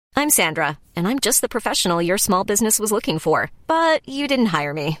I'm Sandra, and I'm just the professional your small business was looking for. But you didn't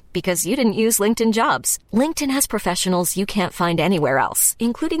hire me because you didn't use LinkedIn Jobs. LinkedIn has professionals you can't find anywhere else,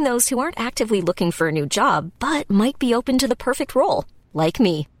 including those who aren't actively looking for a new job, but might be open to the perfect role, like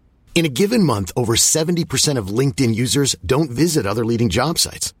me. In a given month, over 70% of LinkedIn users don't visit other leading job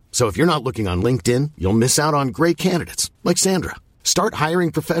sites. So if you're not looking on LinkedIn, you'll miss out on great candidates like Sandra. Start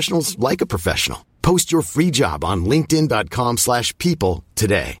hiring professionals like a professional. Post your free job on linkedin.com/people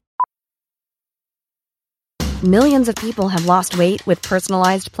today. Millions of people have lost weight with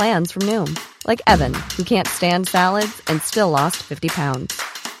personalized plans from Noom. Like Evan, who can't stand salads and still lost 50 pounds.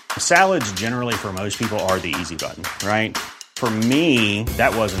 Salads generally for most people are the easy button, right? For me,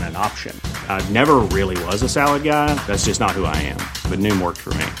 that wasn't an option. I never really was a salad guy. That's just not who I am. But Noom worked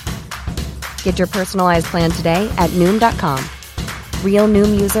for me. Get your personalized plan today at Noom.com. Real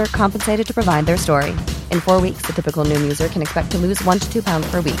Noom user compensated to provide their story. In 4 weeks, the typical Noom user can expect to lose 1 to 2 pounds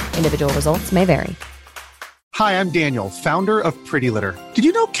per week. Individual results may vary. Hi, I'm Daniel, founder of Pretty Litter. Did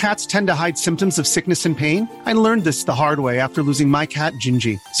you know cats tend to hide symptoms of sickness and pain? I learned this the hard way after losing my cat,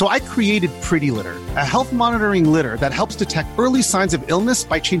 Gingy. So I created Pretty Litter, a health monitoring litter that helps detect early signs of illness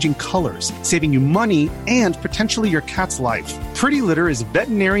by changing colors, saving you money and potentially your cat's life. Pretty Litter is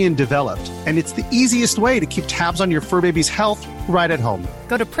veterinarian developed, and it's the easiest way to keep tabs on your fur baby's health right at home.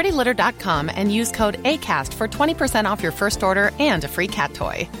 Go to prettylitter.com and use code ACAST for 20% off your first order and a free cat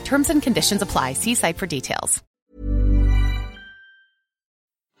toy. Terms and conditions apply. See site for details.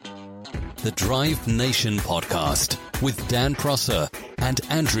 The Drive Nation podcast with Dan Prosser and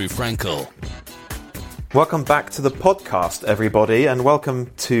Andrew Frankel. Welcome back to the podcast, everybody, and welcome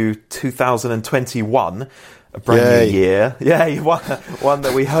to 2021, a brand new year. Yay, one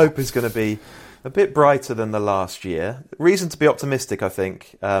that we hope is going to be a bit brighter than the last year. Reason to be optimistic, I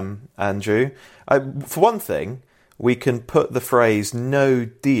think, Andrew. For one thing, we can put the phrase no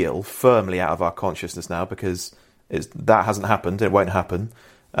deal firmly out of our consciousness now because that hasn't happened. It won't happen.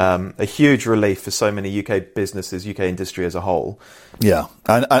 A huge relief for so many UK businesses, UK industry as a whole. Yeah,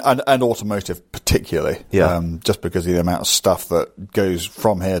 and automotive particularly. Yeah, just because of the amount of stuff that goes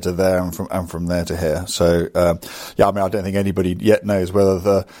from here to there and from there to here. So yeah, I mean, I don't think anybody yet knows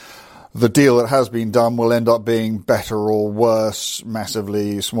whether the deal that has been done will end up being better or worse,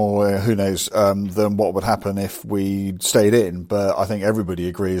 massively smaller, who knows, than what would happen if we stayed in. But I think everybody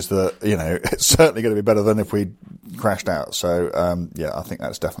agrees that, you know, it's certainly going to be better than if we crashed out. So, yeah, I think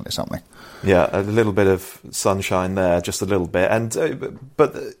that's definitely something. Yeah, a little bit of sunshine there, just a little bit. And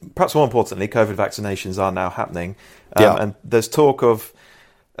but perhaps more importantly, COVID vaccinations are now happening. And there's talk of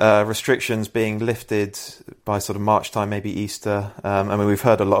restrictions being lifted by sort of March time, maybe Easter. I mean, we've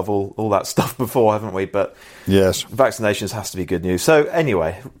heard a lot of all that stuff before, haven't we? But yes, vaccinations has to be good news. So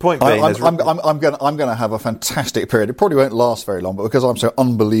anyway, point being, I'm going to have a fantastic period. It probably won't last very long, but because I'm so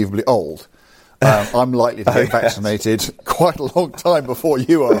unbelievably old, I'm likely to get vaccinated quite a long time before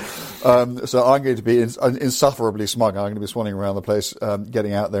you are. So I'm going to be insufferably smug. I'm going to be swanning around the place,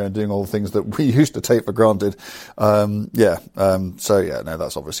 getting out there and doing all the things that we used to take for granted. So yeah, no,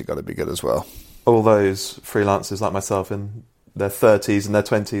 that's obviously got to be good as well. All those freelancers like myself in their 30s and their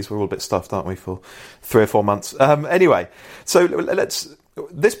 20s, we're all a bit stuffed, aren't we, for 3 or 4 months? Anyway, so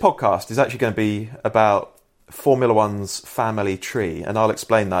this podcast is actually going to be about Formula One's family tree, and I'll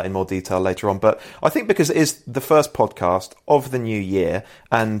explain that in more detail later on. But I think because it is the first podcast of the new year,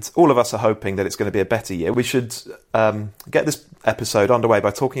 and all of us are hoping that it's going to be a better year, we should get this episode underway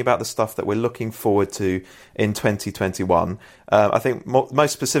by talking about the stuff that we're looking forward to in 2021. I think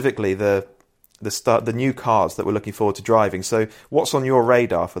most specifically the new cars that we're looking forward to driving. So what's on your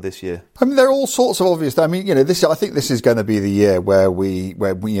radar for this year? I mean, there are all sorts of obvious. I mean, you know, I think this is going to be the year where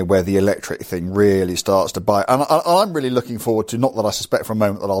the electric thing really starts to bite. And I'm really looking forward to, not that I suspect for a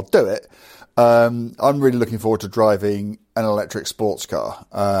moment that I'll do it. I'm really looking forward to driving an electric sports car.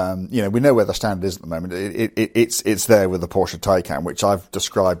 You know, we know where the standard is at the moment. It's there with the Porsche Taycan, which I've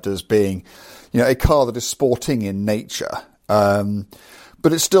described as being, you know, a car that is sporting in nature.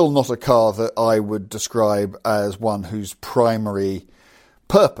 But it's still not a car that I would describe as one whose primary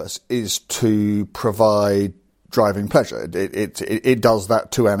purpose is to provide driving pleasure. It does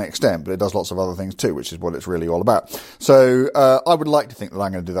that to an extent, but it does lots of other things too, which is what it's really all about. So I would like to think that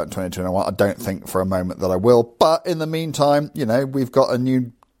I'm going to do that in 2021. I don't think for a moment that I will. But in the meantime, you know, we've got a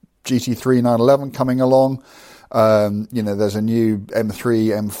new GT3 911 coming along. You know, there's a new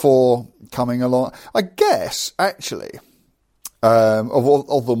M3, M4 coming along. I guess, actually,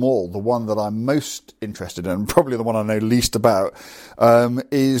 of them all, the one that I'm most interested in, probably the one I know least about,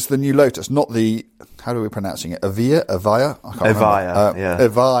 is the new Lotus. Not the, how are we pronouncing it? Evija? I can't remember. Yeah.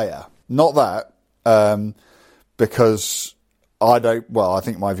 Evija. Not that, because I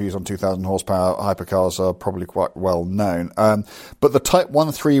think my views on 2,000 horsepower hypercars are probably quite well known. But the Type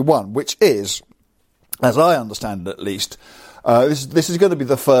 131, which is, as I understand it at least, this is going to be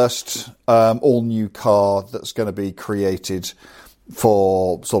the first all-new car that's going to be created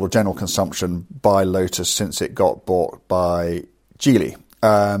for sort of general consumption by Lotus since it got bought by Geely.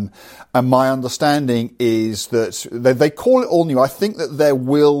 And my understanding is that they call it all new. I think that there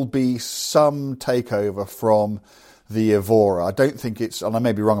will be some takeover from the Evora. I don't think it's, and I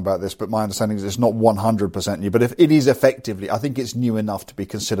may be wrong about this, but my understanding is it's not 100% new, but if it is effectively, I think it's new enough to be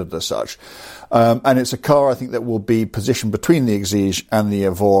considered as such. And it's a car, I think, that will be positioned between the Exige and the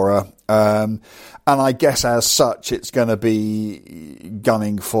Evora. And I guess as such, it's going to be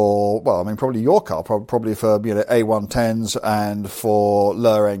gunning for, probably your car, probably for, A110s and for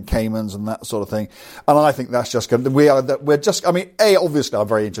lower end Caymans and that sort of thing. And I think that's just going to, obviously I'm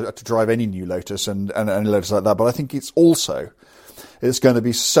very interested to drive any new Lotus and Lotus like that, but I think it's going to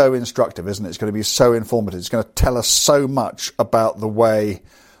be so instructive, isn't it? It's going to be so informative. It's going to tell us so much about the way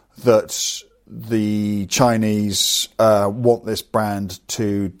that the Chinese want this brand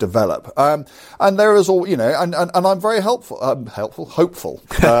to develop, and there is all and I'm very hopeful,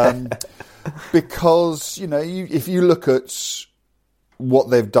 because if you look at what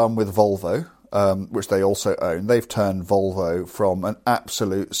they've done with Volvo, which they also own, they've turned Volvo from an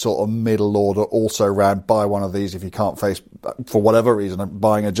absolute sort of middle order, also ran buy one of these if you can't face, for whatever reason,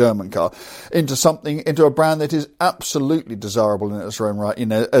 buying a German car, into a brand that is absolutely desirable in its own right,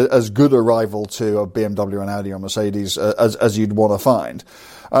 as good a rival to a BMW and Audi or Mercedes as you'd want to find.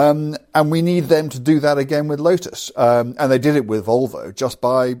 And we need them to do that again with Lotus. And they did it with Volvo just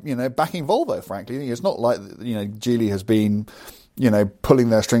by, backing Volvo, frankly. It's not like, Geely has been, pulling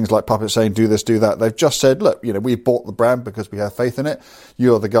their strings like puppets saying, do this, do that. They've just said, look, we bought the brand because we have faith in it.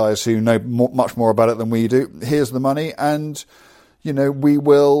 You're the guys who know much more about it than we do. Here's the money. And, we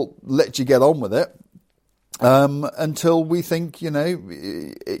will let you get on with it. Until we think, you're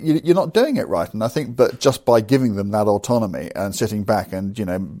not doing it right. And I think that just by giving them that autonomy and sitting back and,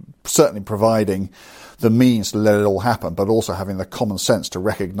 certainly providing the means to let it all happen, but also having the common sense to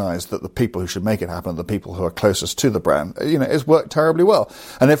recognise that the people who should make it happen are the people who are closest to the brand, it's worked terribly well.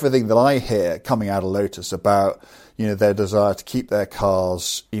 And everything that I hear coming out of Lotus about, their desire to keep their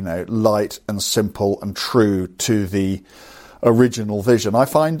cars, light and simple and true to the original vision, I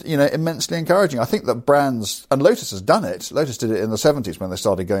find, immensely encouraging. I think that brands, and Lotus has done it. Lotus did it in the 70s when they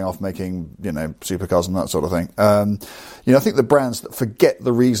started going off making, supercars and that sort of thing. I think the brands that forget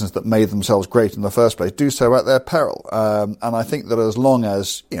the reasons that made themselves great in the first place do so at their peril. And I think that as long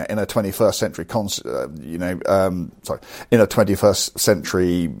as, in a 21st century, in a 21st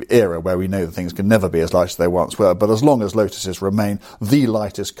century era where we know that things can never be as light as they once were, but as long as Lotuses remain the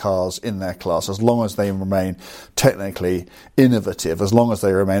lightest cars in their class, as long as they remain technically innovative, as long as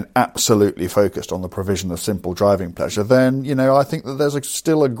they remain absolutely focused on the provision of simple driving pleasure, then, I think that there's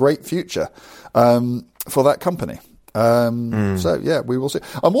still a great future for that company. So, yeah, we will see.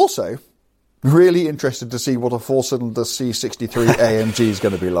 I'm also really interested to see what a four-cylinder C63 AMG is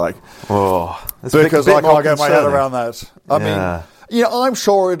going to be like. Oh, because I can't get my head around that. I mean, I'm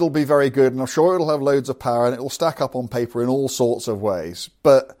sure it'll be very good, and I'm sure it'll have loads of power, and it'll stack up on paper in all sorts of ways.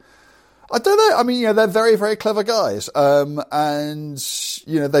 But I don't know. I mean, they're very, very clever guys. And,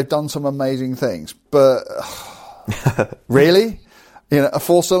 they've done some amazing things. But really? A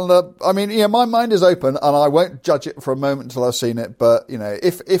four-cylinder? I mean, my mind is open and I won't judge it for a moment until I've seen it. But,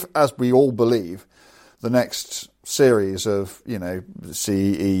 if as we all believe, the next series of,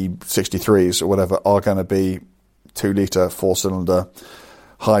 CE 63s or whatever are going to be 2-litre four-cylinder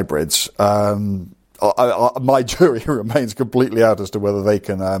hybrids, my jury remains completely out as to whether they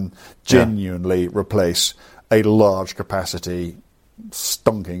can genuinely replace a large capacity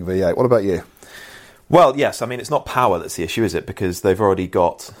stonking V8. What about you? Well, yes. I mean, it's not power that's the issue, is it? Because they've already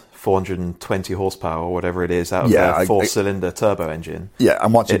got 420 horsepower or whatever it is out of their four-cylinder turbo engine. Yeah,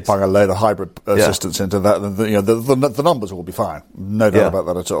 and once you bung a load of hybrid assistance into that, the numbers will be fine. No doubt about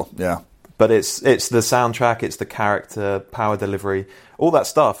that at all. Yeah. But it's the soundtrack, it's the character, power delivery, all that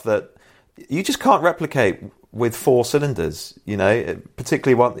stuff that you just can't replicate with four cylinders,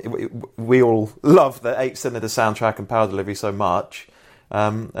 particularly we all love the 8-cylinder soundtrack and power delivery so much,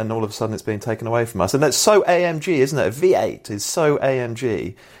 and all of a sudden it's being taken away from us. And that's so AMG, isn't it? A V8 is so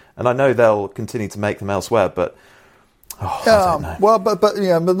AMG, and I know they'll continue to make them elsewhere, but I don't know. Well, but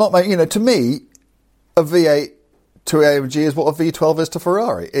not to me, a V8 to AMG is what a V12 is to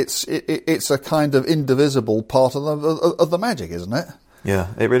Ferrari. It's a kind of indivisible part of the magic, isn't it? Yeah,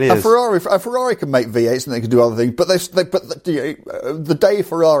 it really is. A Ferrari can make V8s and they can do other things, but the day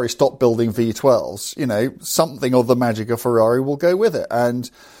Ferrari stopped building V12s, something of the magic of Ferrari will go with it. And,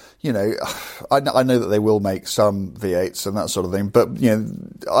 I know that they will make some V8s and that sort of thing, but,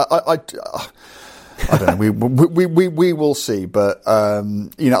 I don't know. We will see, but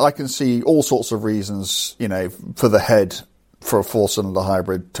I can see all sorts of reasons, for the head for a 4-cylinder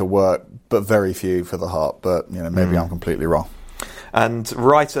hybrid to work, but very few for the heart. But maybe I'm completely wrong. And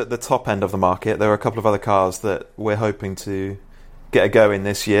right at the top end of the market, there are a couple of other cars that we're hoping to get a go in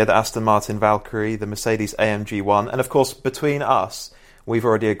this year: the Aston Martin Valkyrie, the Mercedes AMG 1, and of course, between us, we've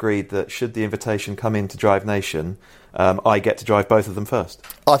already agreed that should the invitation come into Drive Nation, I get to drive both of them first.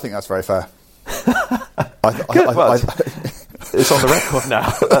 I think that's very fair. It's on the record now.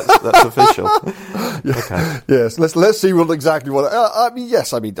 That's official. Yeah. Okay. Yes. Let's see exactly what.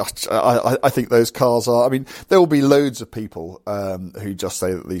 I think those cars are. I mean, there will be loads of people who just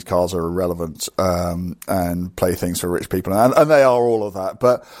say that these cars are irrelevant and play things for rich people, and they are all of that.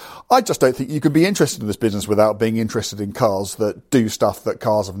 But I just don't think you can be interested in this business without being interested in cars that do stuff that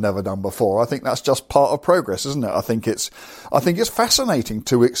cars have never done before. I think that's just part of progress, isn't it? I think it's fascinating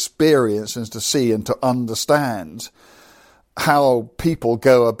to experience and to see and to understand how people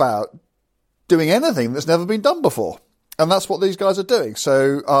go about doing anything that's never been done before. And that's what these guys are doing.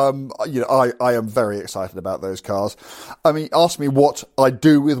 So, I am very excited about those cars. I mean, ask me what I'd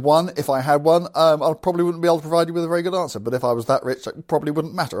do with one if I had one. I probably wouldn't be able to provide you with a very good answer. But if I was that rich, it probably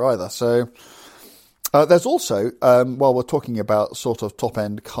wouldn't matter either. So, there's also, while we're talking about sort of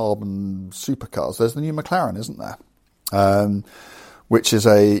top-end carbon supercars, there's the new McLaren, isn't there? Which is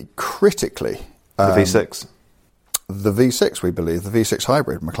a critically... the V6. The V6, we believe, the V6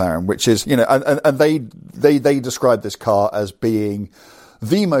 hybrid McLaren, which is, and they describe this car as being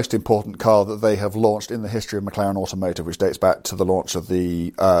the most important car that they have launched in the history of McLaren Automotive, which dates back to the launch of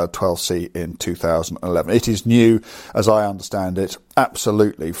the 12C in 2011. It is new, as I understand it,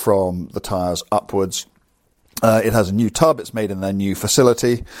 absolutely from the tyres upwards. It has a new tub. It's made in their new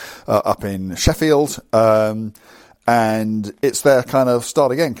facility up in Sheffield. And it's their kind of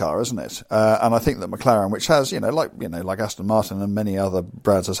start again car, isn't it? And I think that McLaren, which has, like Aston Martin and many other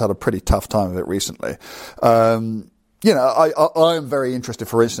brands, has had a pretty tough time of it recently. I am very interested,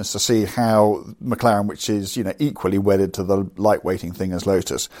 for instance, to see how McLaren, which is, equally wedded to the lightweighting thing as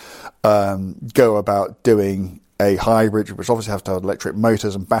Lotus, go about doing a hybrid, which obviously has to have electric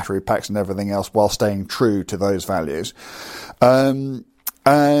motors and battery packs and everything else, while staying true to those values.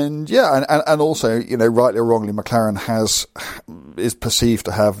 And also, rightly or wrongly, McLaren is perceived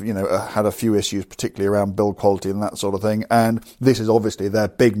to have, had a few issues, particularly around build quality and that sort of thing. And this is obviously their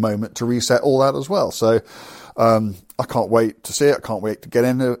big moment to reset all that as well. So, I can't wait to see it. I can't wait to get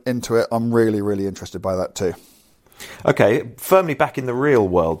into it. I'm really, really interested by that too. Okay, firmly back in the real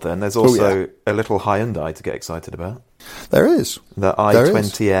world then, there's also a little Hyundai to get excited about. There is. The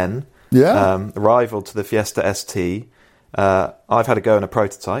i20N, rival to the Fiesta ST. I've had a go in a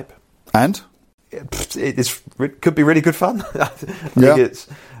prototype. And? It could be really good fun. I think it's,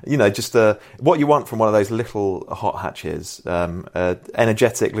 just what you want from one of those little hot hatches, an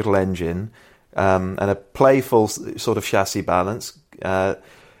energetic little engine, and a playful sort of chassis balance.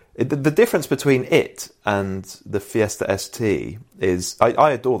 The difference between it and the Fiesta ST is,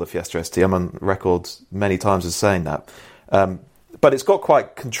 I adore the Fiesta ST. I'm on record many times as saying that. But it's got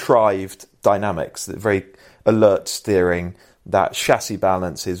quite contrived dynamics, very alert steering. That chassis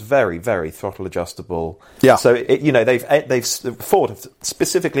balance is very, very throttle adjustable. Yeah. So Ford have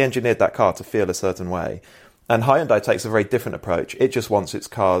specifically engineered that car to feel a certain way, and Hyundai takes a very different approach. It just wants its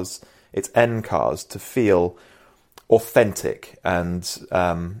N cars to feel authentic and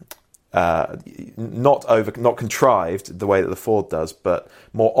not contrived the way that the Ford does, but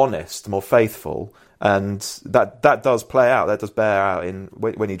more honest, more faithful, and that does play out. That does bear out in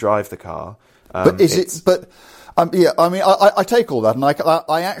when you drive the car. I take all that, and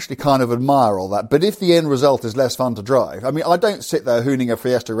I actually kind of admire all that. But if the end result is less fun to drive, I don't sit there hooning a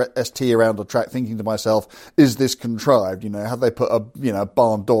Fiesta ST around a track thinking to myself, is this contrived? Have they put a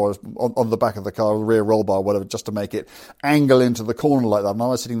barn door on the back of the car, or the rear roll bar, or whatever, just to make it angle into the corner like that? And I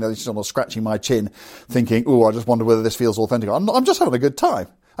was sitting there just sort of scratching my chin thinking, oh, I just wonder whether this feels authentic. I'm just having a good time.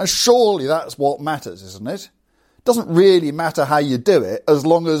 And surely that's what matters, isn't it? It doesn't really matter how you do it, as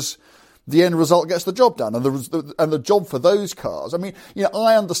long as the end result gets the job done. And the job for those cars, I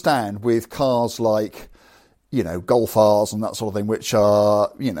understand with cars like, Golf Rs and that sort of thing, which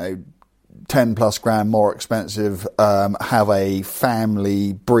are, 10 plus grand more expensive, have a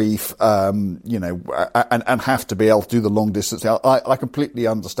family brief, and have to be able to do the long distance. I completely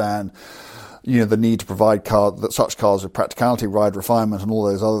understand the need to provide such cars with practicality, ride refinement, and all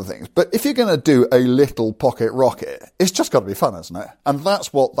those other things. But if you're going to do a little pocket rocket, it's just got to be fun, isn't it? And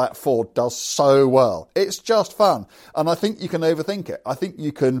that's what that Ford does so well. It's just fun. And I think you can overthink it. I think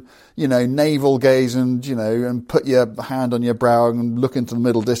you can, navel gaze and put your hand on your brow and look into the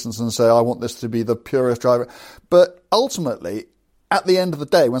middle distance and say, I want this to be the purest driver. But ultimately, at the end of the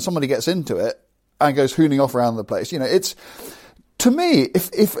day, when somebody gets into it and goes hooning off around the place, it's... To me,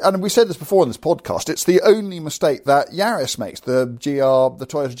 if and we said this before in this podcast, it's the only mistake that Yaris makes, the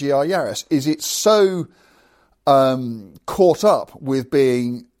Toyota GR Yaris, is it's so caught up with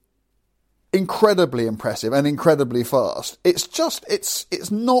being incredibly impressive and incredibly fast. It's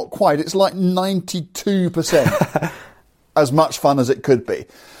not quite. It's like 92% as much fun as it could be.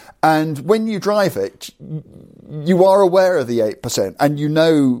 And when you drive it, you are aware of the 8%, and you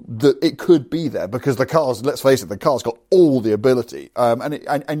know that it could be there because the car's, let's face it, the car's got all the ability, and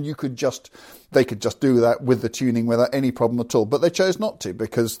they could just do that with the tuning without any problem at all. But they chose not to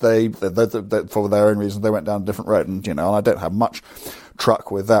because they for their own reasons, they went down a different road, and I don't have much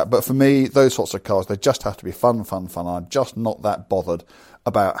truck with that. But for me, those sorts of cars, they just have to be fun. I'm just not that bothered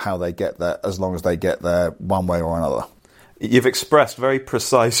about how they get there, as long as they get there one way or another. You've expressed very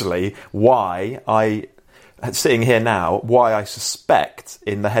precisely why I suspect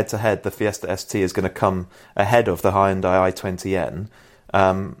in the head-to-head the Fiesta ST is going to come ahead of the Hyundai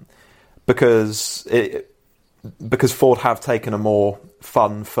i20N, because Ford have taken a more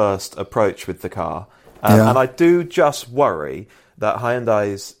fun-first approach with the car. And I do just worry that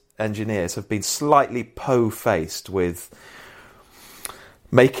Hyundai's engineers have been slightly po-faced with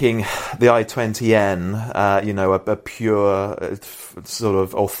making the i20N, a pure, sort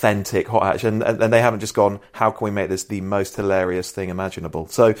of authentic hot hatch, and they haven't just gone, how can we make this the most hilarious thing imaginable?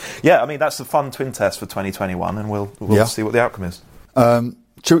 So, that's a fun twin test for 2021, and we'll see what the outcome is.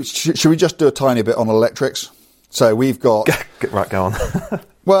 Should we just do a tiny bit on electrics? So we've got... Right, go on.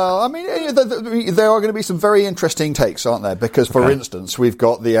 Well, there are going to be some very interesting takes, aren't there? Because, for instance, we've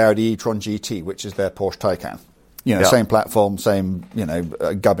got the Audi e-tron GT, which is their Porsche Taycan. Same platform, same,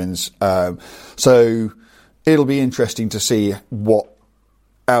 gubbins. So it'll be interesting to see what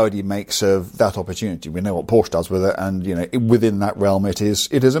Audi makes of that opportunity. We know what Porsche does with it, and, within that realm, it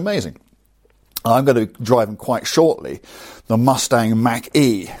is amazing. I'm going to be driving quite shortly the Mustang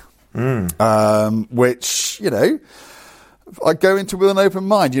Mach-E, which, I go into with an open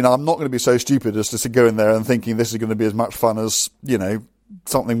mind. I'm not going to be so stupid as to go in there and thinking this is going to be as much fun as,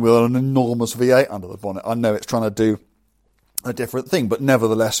 something with an enormous V8 under the bonnet. I know it's trying to do a different thing, but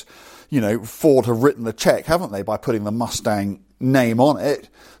nevertheless, Ford have written the check, haven't they, by putting the Mustang name on it.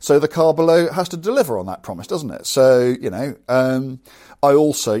 So the car below has to deliver on that promise, doesn't it? So, I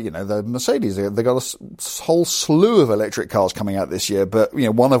also, the Mercedes, they've got a whole slew of electric cars coming out this year, but,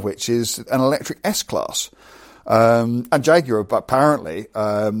 one of which is an electric S-Class. And Jaguar apparently,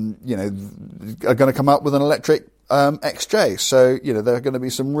 are going to come up with an electric XJ. So, there are going to be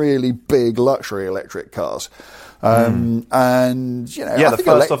some really big luxury electric cars. And, the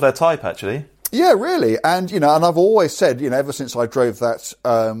first of their type, actually. Yeah, really. And, and I've always said, ever since I drove that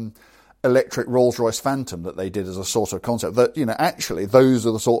electric Rolls-Royce Phantom that they did as a sort of concept, that, actually those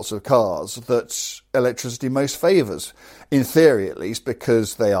are the sorts of cars that electricity most favours, in theory at least,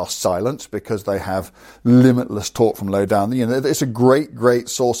 because they are silent, because they have limitless torque from low down. It's a great, great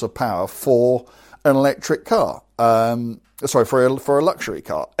source of power for an electric car. For a luxury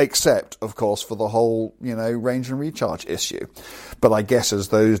car, except, of course, for the whole, range and recharge issue. But I guess as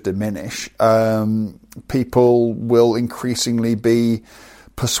those diminish, people will increasingly be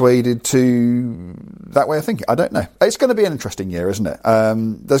persuaded to that way of thinking. I don't know. It's going to be an interesting year, isn't it?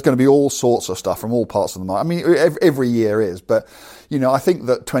 There's going to be all sorts of stuff from all parts of the market. I mean, every year is, but, I think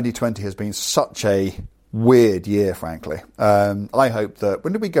that 2020 has been such a weird year, frankly. I hope that,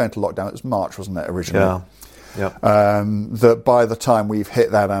 when did we go into lockdown? It was March, wasn't it, originally? Yeah. That by the time we've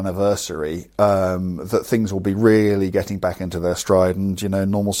hit that anniversary, that things will be really getting back into their stride, and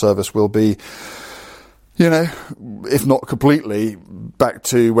normal service will be, if not completely back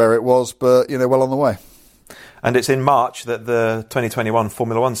to where it was, but well on the way. And it's in March that the 2021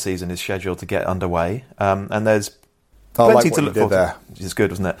 Formula One season is scheduled to get underway, and there's plenty to look forward to. Which is good,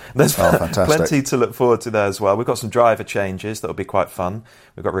 wasn't it? There's plenty to look forward to there as well. We've got some driver changes that will be quite fun.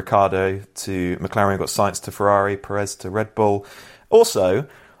 We've got Ricciardo to McLaren, we've got Sainz to Ferrari, Perez to Red Bull. Also,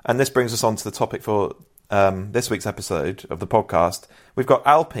 and this brings us on to the topic for this week's episode of the podcast, we've got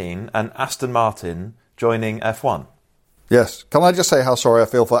Alpine and Aston Martin joining F1. Yes. Can I just say how sorry I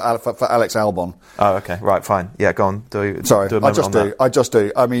feel for Alex Albon? Oh, okay. Right, fine. Yeah, go on. I just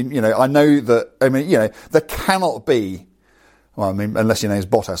do. I mean, I know that, there cannot be Well, I mean, unless your name's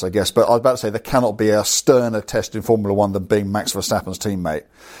Bottas, I guess. But I was about to say there cannot be a sterner test in Formula One than being Max Verstappen's teammate.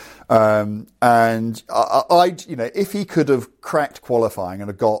 And if he could have cracked qualifying and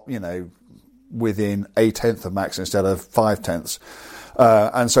have got, within a tenth of Max instead of 5 tenths,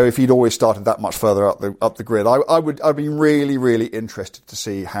 and so if he'd always started that much further up the grid, I'd be really, really interested to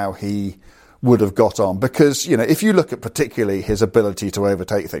see how he would have got on, because if you look at particularly his ability to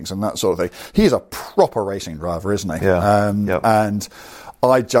overtake things and that sort of thing, he's a proper racing driver, isn't he? Yeah. And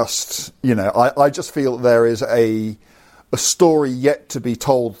I just I just feel that there is a story yet to be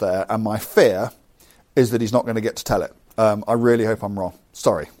told there, and my fear is that he's not going to get to tell it. I really hope I'm wrong.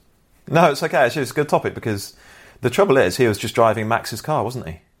 Sorry. No, it's okay. Actually, it's a good topic, because the trouble is he was just driving Max's car, wasn't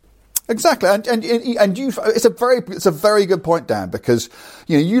he? Exactly, and it's a very good point, Dan, because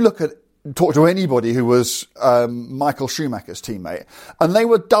you talk to anybody who was Michael Schumacher's teammate, and they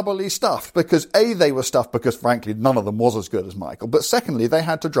were doubly stuffed, because they were stuffed because frankly none of them was as good as Michael, but secondly they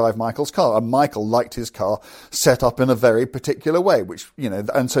had to drive Michael's car, and Michael liked his car set up in a very particular way, which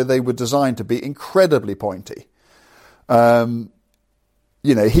and so they were designed to be incredibly pointy.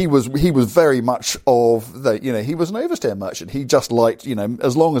 He was very much of the, he was an oversteer merchant. He just liked,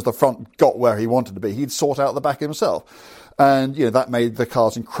 as long as the front got where he wanted to be, he'd sort out the back himself. And, that made the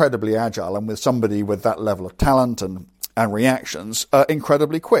cars incredibly agile, and with somebody with that level of talent and reactions,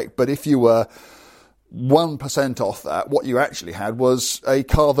 incredibly quick. But if you were 1% off that, what you actually had was a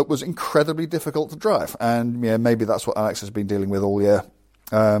car that was incredibly difficult to drive. And, maybe that's what Alex has been dealing with all year.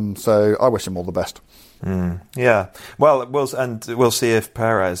 So I wish him all the best. Yeah. Well, we'll see if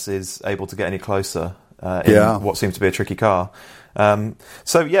Perez is able to get any closer in what seems to be a tricky car. There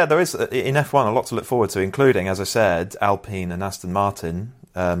is in F1 a lot to look forward to, including, as I said, Alpine and Aston Martin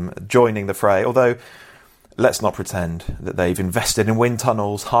joining the fray. Although, let's not pretend that they've invested in wind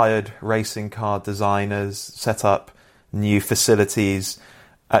tunnels, hired racing car designers, set up new facilities.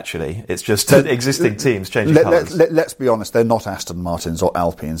 Actually, it's just existing teams changing colours. Let's be honest, they're not Aston Martins or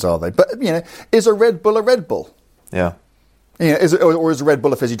Alpines, are they? But, is a Red Bull a Red Bull? Yeah. Is a Red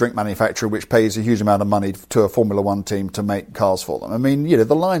Bull a fizzy drink manufacturer which pays a huge amount of money to a Formula One team to make cars for them? I mean,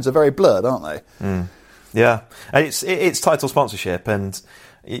 the lines are very blurred, aren't they? Yeah. And it's title sponsorship, and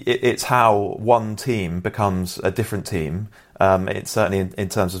it's how one team becomes a different team. It's certainly in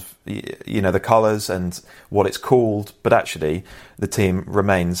terms of the colours and what it's called, but actually the team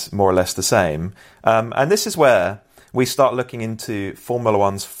remains more or less the same. And this is where we start looking into Formula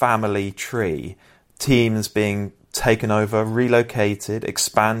One's family tree, teams being taken over, relocated,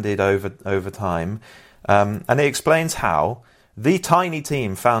 expanded over time, and it explains how the tiny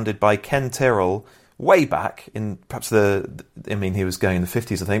team founded by Ken Tyrrell way back in perhaps he was going in the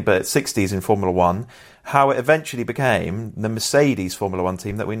 50s, I think, but 60s in Formula One, how it eventually became the Mercedes Formula One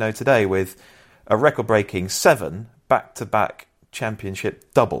team that we know today, with a record-breaking 7 back-to-back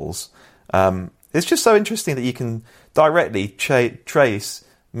championship doubles. It's just so interesting that you can directly trace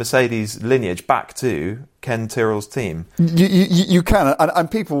Mercedes lineage back to Ken Tyrrell's team. You can,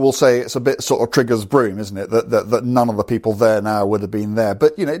 and people will say it's a bit sort of Trigger's broom, isn't it? That none of the people there now would have been there.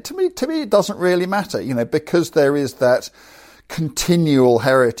 But to me it doesn't really matter. Because there is that continual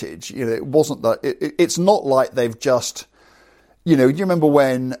heritage. It wasn't that. It's not like they've just. Do you remember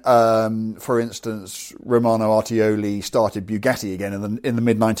when, for instance, Romano Artioli started Bugatti again in the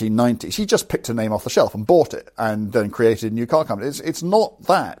mid-1990s? He just picked a name off the shelf and bought it, and then created a new car company. It's not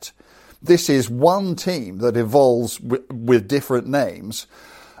that. This is one team that evolves with different names,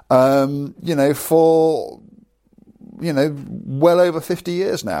 for well over 50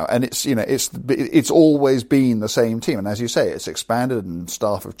 years now, and it's always been the same team. And as you say, it's expanded, and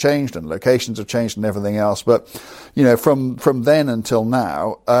staff have changed, and locations have changed, and everything else. But from then until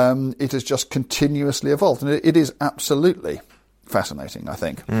now, it has just continuously evolved, and it is absolutely fascinating, I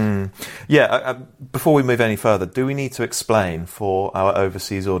think. Before we move any further, do we need to explain for our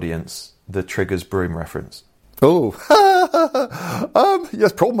overseas audience the Trigger's broom reference? Oh,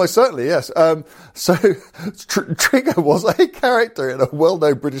 yes, almost certainly, yes. So Trigger was a character in a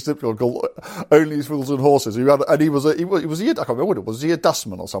well-known British sitcom called Only Fools and Horses. He was I can't remember what it was. Was he a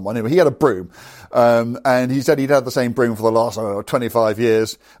dustman or someone? Anyway, he had a broom, and he said he'd had the same broom for the last 25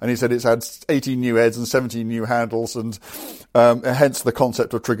 years, and he said it's had 18 new heads and 17 new handles, and hence the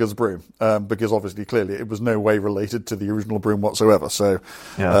concept of Trigger's broom, because obviously, clearly, it was no way related to the original broom whatsoever. So,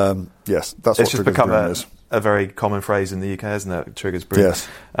 yes, that's what Trigger's broom is. A very common phrase in the UK, isn't it? Trigger's broom. Yes.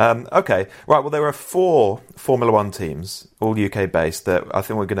 Okay. Right. Well, there are 4 Formula One teams, all UK based, that I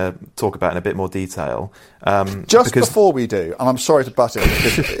think we're going to talk about in a bit more detail. Before we do, and I'm sorry to butt in,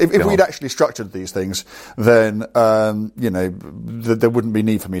 if we'd actually structured these things, then there wouldn't be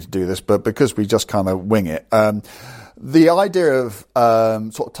need for me to do this. But because we just kind of wing it. the idea of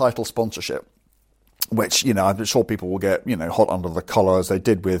sort of title sponsorship, which, I'm sure people will get, hot under the collar, as they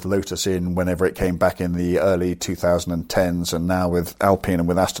did with Lotus whenever it came back in the early 2010s, and now with Alpine and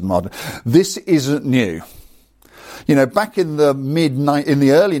with Aston Martin. This isn't new. Back in the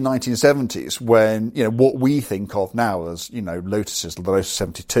early 1970s, when, what we think of now as, Lotuses, the Lotus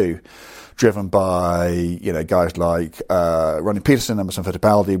 72, driven by, guys like Ronnie Peterson, Emerson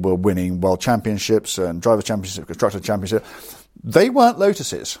Fittipaldi, were winning world championships and driver championships, constructor championships. They weren't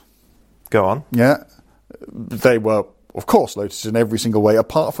Lotuses. Go on. Yeah. They were, of course, Lotuses in every single way,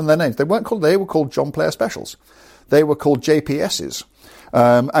 apart from their names. They were called John Player Specials. They were called JPSs.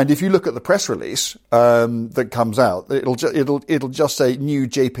 And if you look at the press release that comes out, it'll just say new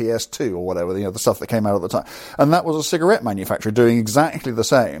JPS2 or whatever, the stuff that came out at the time. And that was a cigarette manufacturer doing exactly the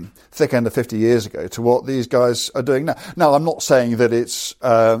same, thick end of 50 years ago, to what these guys are doing now. Now, I'm not saying that it's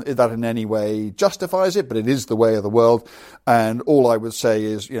that in any way justifies it, but it is the way of the world. And all I would say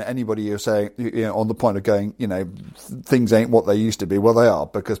is, anybody who's saying, on the point of going, things ain't what they used to be, well, they are,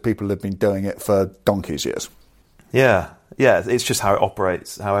 because people have been doing it for donkey's years. Yeah, it's just how it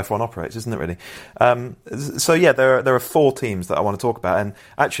operates, how F1 operates, isn't it, really? There are 4 teams that I want to talk about, and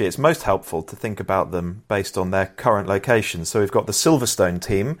actually it's most helpful to think about them based on their current locations. So we've got the Silverstone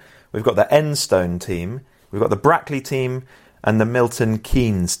team, we've got the Enstone team, we've got the Brackley team, and the Milton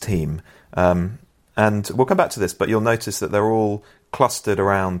Keynes team. And we'll come back to this, but you'll notice that they're all clustered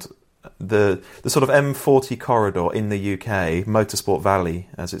around the sort of M40 corridor in the UK, Motorsport Valley,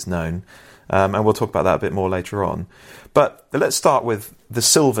 as it's known. And we'll talk about that a bit more later on. But let's start with the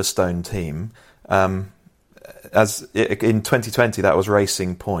Silverstone team. As in 2020, that was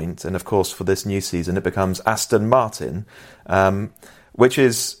Racing Point. And of course, for this new season, it becomes Aston Martin, which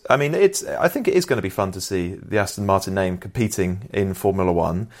is, I think it is going to be fun to see the Aston Martin name competing in Formula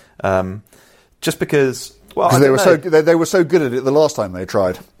One. Just because, they were so good at it the last time they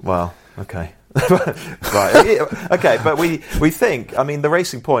tried. Well, okay. Right. Okay, but we think, the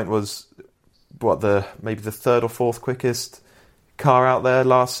Racing Point was maybe the third or fourth quickest car out there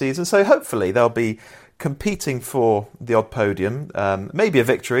last season. So hopefully they'll be competing for the odd podium, maybe a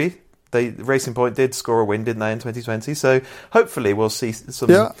victory. Racing Point did score a win, didn't they, in 2020? So hopefully we'll see some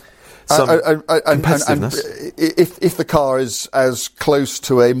competitiveness. And if the car is as close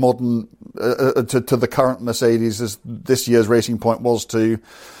to a modern to the current Mercedes as this year's Racing Point was to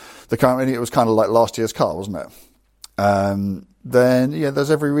the current, it was kind of like last year's car, wasn't it? Then there's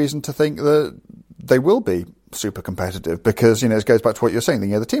every reason to think that they will be super competitive, because it goes back to what you're saying.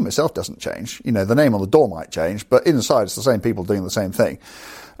 The team itself doesn't change. The name on the door might change, but inside it's the same people doing the same thing.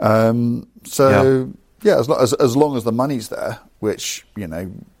 As long as the money's there, which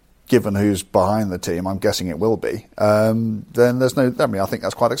given who's behind the team, I'm guessing it will be. Then there's no. I think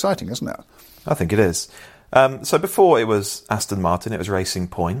that's quite exciting, isn't it? I think it is. So before it was Aston Martin, it was Racing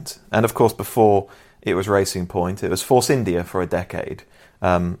Point, and of course before it was Racing Point, it was Force India for a decade.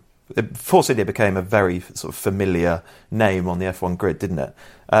 Force India became a very sort of familiar name on the F1 grid, didn't it?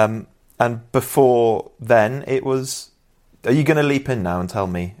 And before then, it was... Are you going to leap in now and tell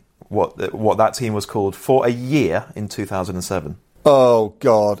me what that team was called for a year in 2007? Oh,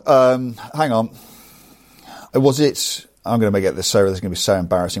 God. Hang on. Was it... I'm going to get this so... This is going to be so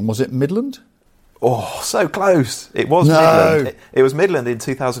embarrassing. Was it Midland? Oh, so close. It was Midland. It was Midland in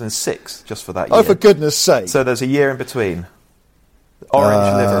 2006, just for that year. Oh, for goodness sake. So there's a year in between.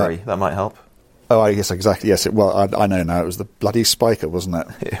 Orange livery, that might help. Oh, I guess exactly. Yes, I know now. It was the bloody Spiker, wasn't it?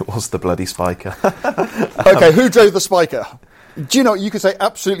 It was the bloody Spiker. Okay, who drove the Spiker? Do you know, you could say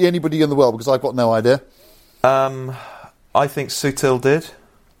absolutely anybody in the world, because I've got no idea. I think Sutil did,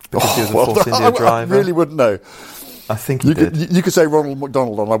 because he was a Force India driver. I really wouldn't know. I think he did. You could say Ronald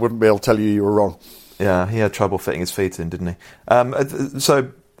McDonald, and I wouldn't be able to tell you were wrong. Yeah, he had trouble fitting his feet in, didn't he?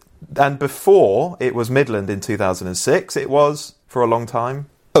 And before it was Midland in 2006, it was, for a long time...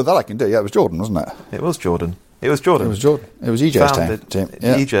 Oh, that I can do. Yeah, it was Jordan, wasn't it? It was Jordan. It was EJ's team.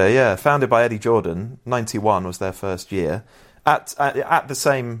 Yeah. EJ, yeah. Founded by Eddie Jordan. 91 was their first year. At the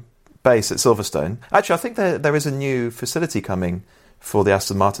same base at Silverstone. Actually, I think there is a new facility coming for the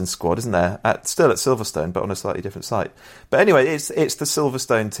Aston Martin squad, isn't there? Still at Silverstone, but on a slightly different site. But anyway, it's the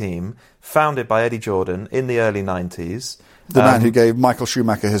Silverstone team, founded by Eddie Jordan in the early 90s. The man who gave Michael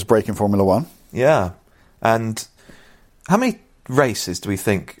Schumacher his break in Formula One. Yeah. And how many races do we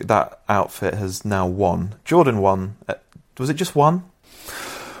think that outfit has now won? Jordan won. Was it just one?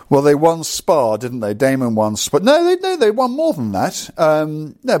 Well, they won Spa, didn't they? Damon won Spa. No, they won more than that.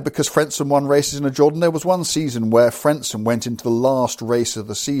 No, because Frentzen won races in a Jordan. There was one season where Frentzen went into the last race of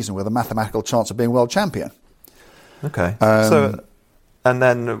the season with a mathematical chance of being world champion. Okay. And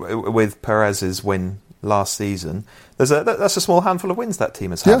then with Perez's win last season. That's a small handful of wins that team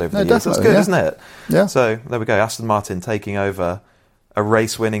has had over the years. That's good, isn't it? Yeah. So there we go. Aston Martin taking over a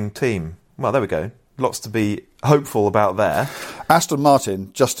race-winning team. Well, there we go. Lots to be hopeful about there. Aston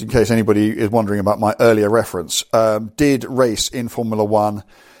Martin, just in case anybody is wondering about my earlier reference, did race in Formula One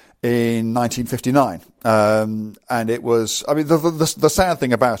in 1959. And it was, I mean, the sad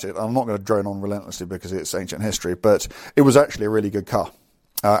thing about it, I'm not going to drone on relentlessly because it's ancient history, but it was actually a really good car.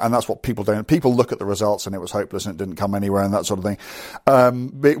 And that's what people don't. People look at the results and it was hopeless and it didn't come anywhere and that sort of thing.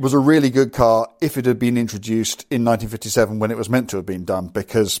 It was a really good car if it had been introduced in 1957 when it was meant to have been done,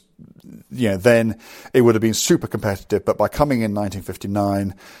 because then it would have been super competitive. But by coming in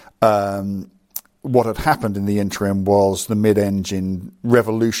 1959, what had happened in the interim was the mid-engine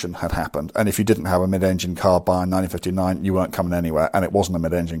revolution had happened. And if you didn't have a mid-engine car by 1959, you weren't coming anywhere. And it wasn't a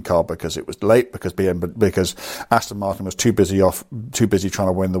mid-engine car because it was late, because Aston Martin was too busy trying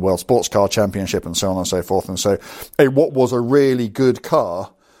to win the World Sports Car Championship and so on and so forth. And so what was a really good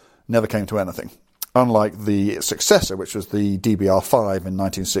car never came to anything. Unlike the successor, which was the DBR5 in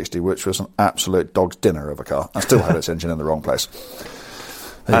 1960, which was an absolute dog's dinner of a car and still had its engine in the wrong place.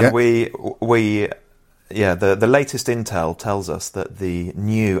 And the latest intel tells us that the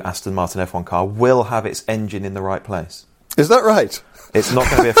new Aston Martin F1 car will have its engine in the right place. Is that right? It's not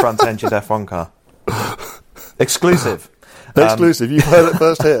going to be a front-engined F1 car. Exclusive. Exclusive. You heard it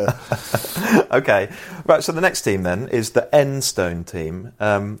first here. Okay. Right, so the next team then is the Enstone team.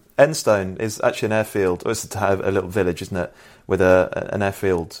 Enstone is actually an airfield, or it's a little village, isn't it, with an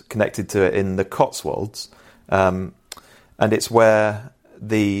airfield connected to it in the Cotswolds. And it's where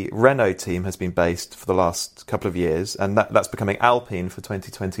the Renault team has been based for the last couple of years, and that's becoming Alpine for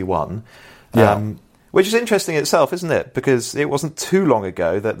 2021. Yeah. Which is interesting itself, isn't it? Because it wasn't too long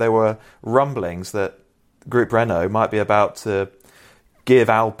ago that there were rumblings that Group Renault might be about to give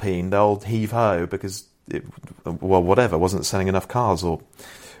Alpine the old heave-ho because wasn't selling enough cars or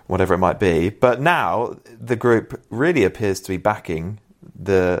whatever it might be. But now the group really appears to be backing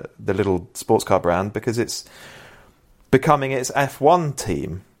the little sports car brand because it's becoming its F1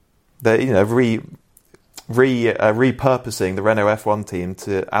 team. They're repurposing the Renault F1 team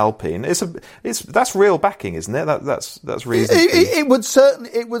to Alpine. That's real backing, isn't it? That's reason. It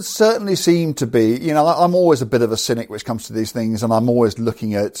would certainly seem to be. I'm always a bit of a cynic when it comes to these things, and I'm always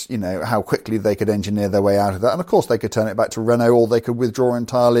looking at how quickly they could engineer their way out of that. And of course, they could turn it back to Renault, or they could withdraw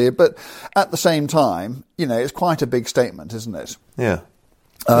entirely. But at the same time, it's quite a big statement, isn't it? Yeah,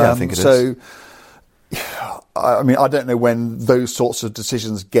 I think it is. I mean, I don't know when those sorts of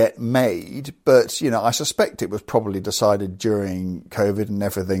decisions get made, but, I suspect it was probably decided during COVID and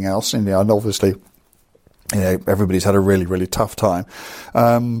everything else. And obviously, everybody's had a really, really tough time.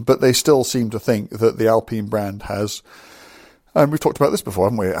 But they still seem to think that the Alpine brand has, and we've talked about this before,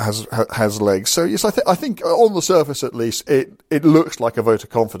 haven't we? It has legs. So yes, I think on the surface at least, it looks like a vote of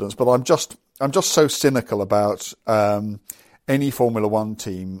confidence, but I'm just so cynical about, any Formula One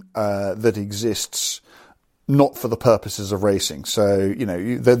team that exists not for the purposes of racing. So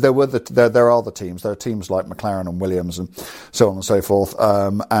there are the teams. There are teams like McLaren and Williams and so on and so forth.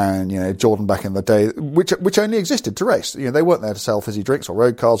 And Jordan back in the day, which only existed to race. They weren't there to sell fizzy drinks or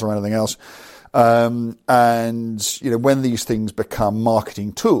road cars or anything else. And when these things become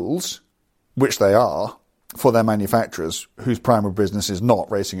marketing tools, which they are, for their manufacturers whose primary business is not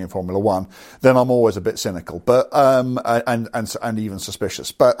racing in Formula One, then I'm always a bit cynical, but and even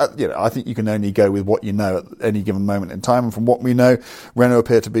suspicious. But I think you can only go with what you know at any given moment in time. And from what we know, Renault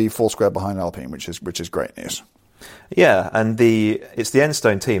appear to be full square behind Alpine, which is great news. Yeah, and it's the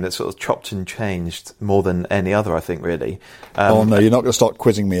Enstone team that sort of chopped and changed more than any other, I think, really. Oh no, you're not going to start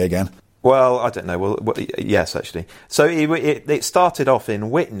quizzing me again. Well, I don't know. Well, yes, actually. So it started off in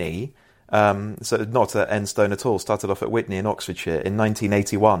Whitney. So not at Enstone at all. Started off at Whitney in Oxfordshire in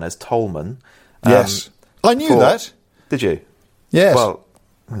 1981 as Tolman. Yes, I knew that. Did you? Yes. Well,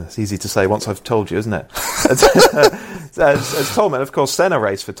 it's easy to say once I've told you, isn't it? as Tolman, of course, Senna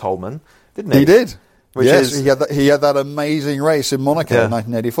raced for Tolman, didn't he? He did. He had that amazing race in Monaco in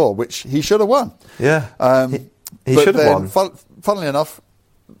 1984, which he should have won. Yeah, he should have won. Funnily enough,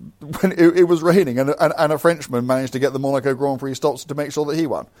 when it was raining, and a Frenchman managed to get the Monaco Grand Prix stops to make sure that he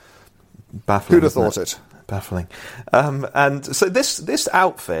won. Baffling. Who'd have thought it? Baffling. And so this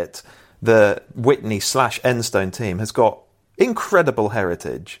outfit, the Whitney/Enstone team, has got incredible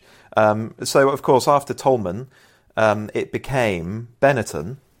heritage. So of course, after Tolman, it became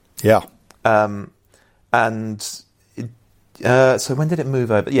Benetton. Yeah. So when did it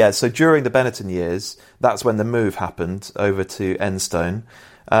move over? Yeah. So during the Benetton years, that's when the move happened over to Enstone.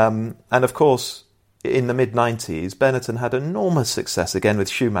 And of course, in the mid-90s, Benetton had enormous success again with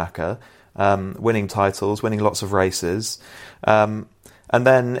Schumacher. winning titles, winning lots of races. And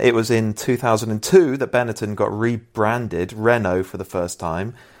then it was in 2002 that Benetton got rebranded Renault for the first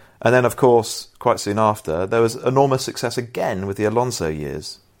time. And then, of course, quite soon after, there was enormous success again with the Alonso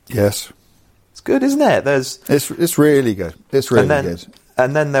years. Yes. It's good, isn't it? It's really good. It's really good.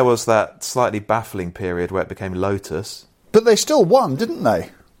 And then there was that slightly baffling period where it became Lotus. But they still won, didn't they?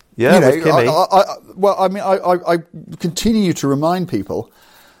 Yeah, with Kimi. I continue to remind people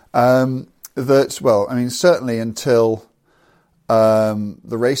that, certainly until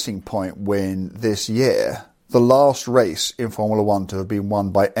the Racing Point win this year, the last race in Formula One to have been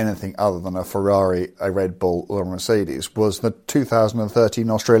won by anything other than a Ferrari, a Red Bull or a Mercedes was the 2013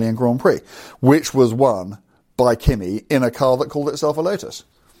 Australian Grand Prix, which was won by Kimi in a car that called itself a Lotus.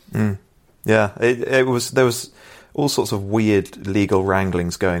 Mm. Yeah, there was all sorts of weird legal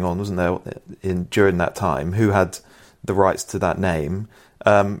wranglings going on, wasn't there, during that time? Who had the rights to that name?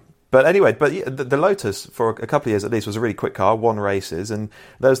 But anyway, the Lotus, for a couple of years at least, was a really quick car, won races, and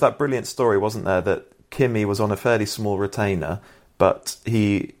there was that brilliant story, wasn't there, that Kimi was on a fairly small retainer, but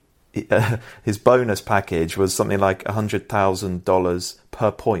his bonus package was something like $100,000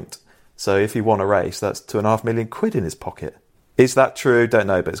 per point. So if he won a race, that's £2.5 million in his pocket. Is that true? Don't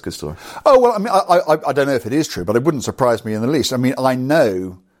know, but it's a good story. Oh, well, I don't know if it is true, but it wouldn't surprise me in the least. I mean, I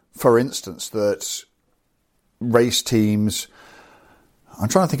know, for instance, that race teams... I'm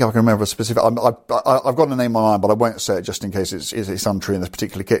trying to think if I can remember a specific... I've got a name on mind, but I won't say it just in case it's untrue in this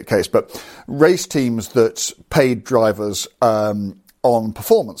particular case. But race teams that paid drivers on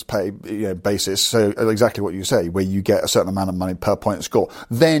performance pay basis, so exactly what you say, where you get a certain amount of money per point score,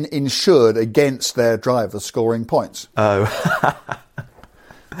 then insured against their drivers scoring points. Oh,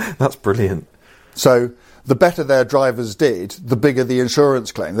 that's brilliant. So the better their drivers did, the bigger the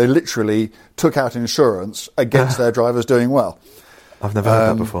insurance claim. They literally took out insurance against their drivers doing well. I've never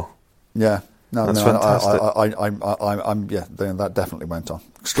heard that before. Yeah. That's fantastic. That definitely went on.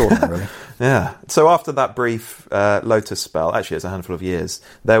 Extraordinary, really. Yeah. So after that brief Lotus spell, actually it's a handful of years,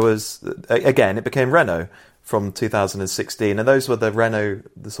 there was, again, it became Renault from 2016, and those were the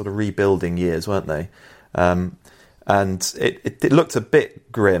sort of rebuilding years, weren't they? And it looked a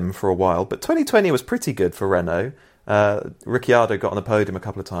bit grim for a while, but 2020 was pretty good for Renault. Ricciardo got on the podium a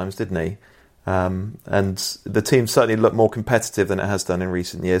couple of times, didn't he? And the team certainly looked more competitive than it has done in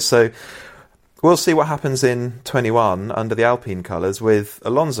recent years. So we'll see what happens in 21 under the Alpine colours with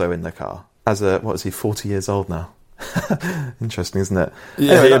Alonso in the car. As 40 years old now? Interesting, isn't it?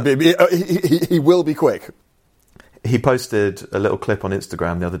 Yeah, anyway, he will be quick. He posted a little clip on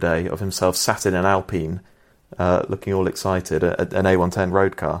Instagram the other day of himself sat in an Alpine, looking all excited at an A110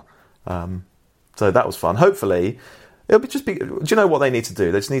 road car. So that was fun. Hopefully... Do you know what they need to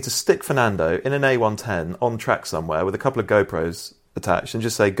do? They just need to stick Fernando in an A110 on track somewhere with a couple of GoPros attached and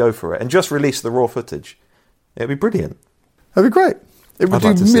just say, go for it. And just release the raw footage. It'd be brilliant. That'd be great. It would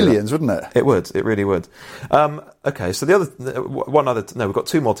do millions, wouldn't it? It would. It really would. Okay, so we've got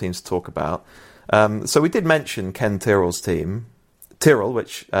two more teams to talk about. So we did mention Ken Tyrrell's team. Tyrrell,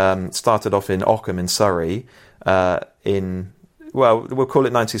 which started off in Ockham in Surrey we'll call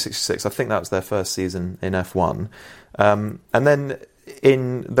it 1966. I think that was their first season in F1. And then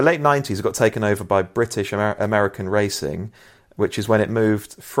in the late 90s, it got taken over by British American Racing, which is when it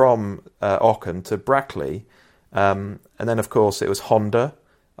moved from Ockham to Brackley. And then, of course, it was Honda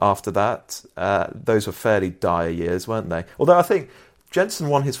after that. Those were fairly dire years, weren't they? Although I think Jensen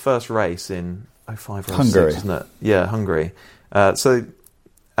won his first race in 05 or 06, Hungary. isn't it? Yeah, Hungary.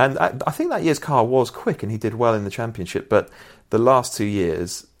 And I think that year's car was quick and he did well in the championship, but the last 2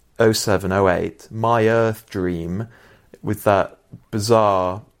 years, 07, 08, My Earth Dream, with that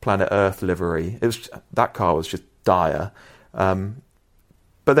bizarre Planet Earth livery, that car was just dire. But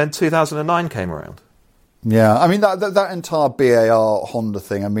then 2009 came around. Yeah, I mean, that entire BAR Honda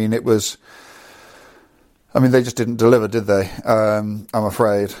thing, I mean, they just didn't deliver, did they? I'm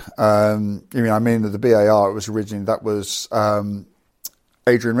afraid. The BAR, it was originally, that was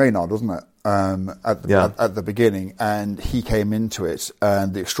Adrian Reynard, wasn't it? At the beginning, and he came into it.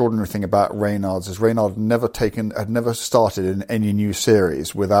 And the extraordinary thing about Reynard's is Reynard had never started in any new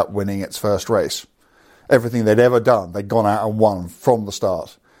series without winning its first race. Everything they'd ever done, they'd gone out and won from the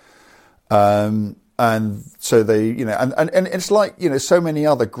start. And so they, and it's like, so many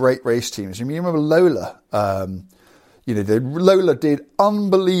other great race teams. I mean, you remember Lola? Lola did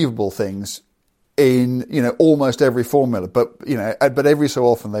unbelievable things in almost every formula, but every so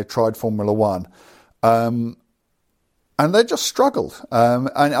often they tried Formula One, and they just struggled. And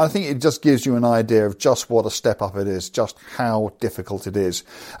I think it just gives you an idea of just what a step up it is, just how difficult it is,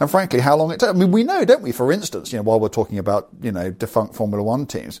 and frankly how long it takes. I mean, we know, don't we? For instance, while we're talking about defunct Formula One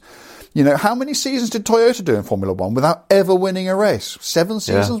teams, You know, how many seasons did Toyota do in Formula One without ever winning a race? 7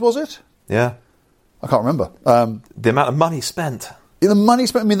 seasons, was it? Yeah. I can't remember. The amount of money spent. The money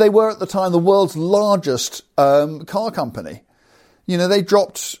spent, I mean, they were at the time the world's largest car company. You know, they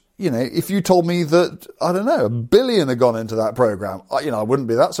dropped, you know, if you told me that, I don't know, $1 billion had gone into that program, you know, I wouldn't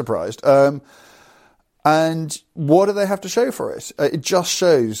be that surprised. And what do they have to show for it? It just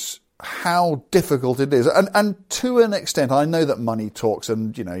shows how difficult it is. And to an extent, I know that money talks,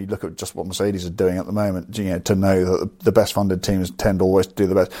 and, you know, you look at just what Mercedes are doing at the moment, you know, to know that the best funded teams tend always to do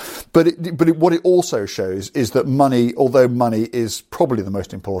the best. But what it also shows is that money, although money is probably the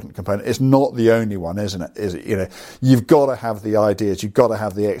most important component, it's not the only one, isn't it? Is it? You know, you've got to have the ideas, you've got to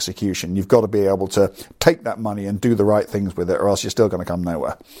have the execution, you've got to be able to take that money and do the right things with it, or else you're still going to come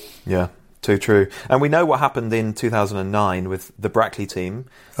nowhere. Yeah. Too true. And we know what happened in 2009 with the Brackley team.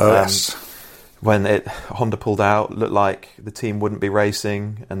 Yes. When Honda pulled out, looked like the team wouldn't be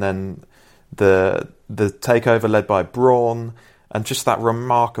racing, and then the takeover led by Brawn, and just that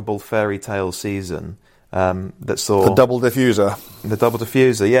remarkable fairy tale season that saw... The double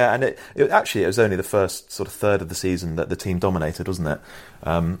diffuser. Yeah. And it was only the first sort of third of the season that the team dominated, wasn't it?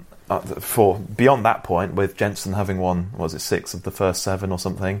 For beyond that point, with Jensen having won, 6 of the first 7 or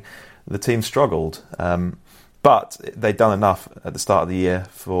something, the team struggled, but they'd done enough at the start of the year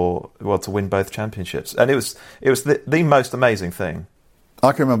to win both championships, and it was the most amazing thing.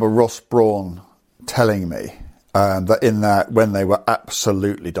 I can remember Ross Brawn telling me that when they were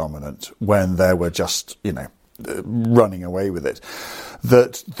absolutely dominant, when they were just, you know, running away with it,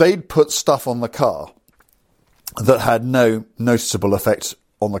 that they'd put stuff on the car that had no noticeable effect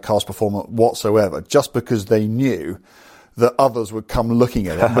on the car's performance whatsoever, just because they knew that others would come looking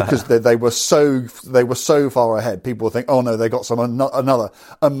at it, because they were so far ahead. People would think, oh no, they got another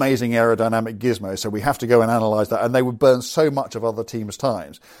amazing aerodynamic gizmo, so we have to go and analyse that. And they would burn so much of other teams'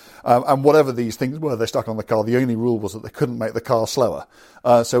 times. And whatever these things were, they stuck on the car. The only rule was that they couldn't make the car slower.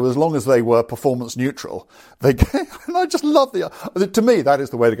 So as long as they were performance neutral, and I just love to me, that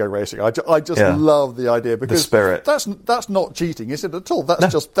is the way to go racing. I just love the idea, because the spirit. That's not cheating, is it at all?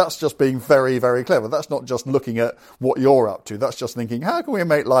 That's just being very, very clever. That's not just looking at what you're up to. That's just thinking, how can we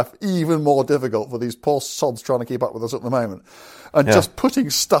make life even more difficult for these poor sods trying to keep up with us at the moment? And just putting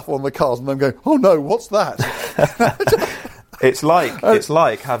stuff on the cars and then going, oh no, what's that? It's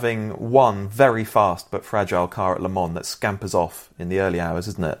like having one very fast but fragile car at Le Mans that scampers off in the early hours,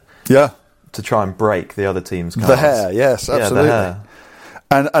 isn't it? Yeah. To try and break the other team's cars. The hair, yes, absolutely. Yeah,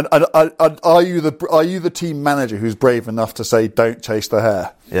 the hair. And are you the team manager who's brave enough to say, don't chase the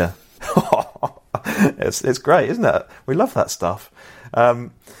hair? Yeah. It's great, isn't it? We love that stuff.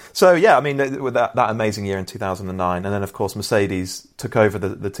 So yeah, I mean, with that amazing year in 2009, and then of course Mercedes took over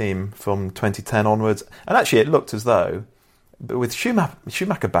the team from 2010 onwards, and actually it looked as though, with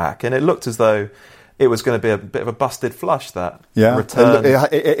Schumacher back, and it looked as though it was going to be a bit of a busted flush, that return.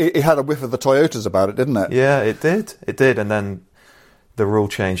 It had a whiff of the Toyotas about it, didn't it? Yeah, it did. And then the rule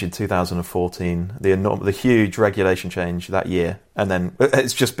change in 2014, the huge regulation change that year, and then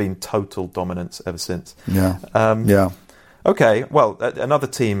it's just been total dominance ever since. Yeah. Okay, well, another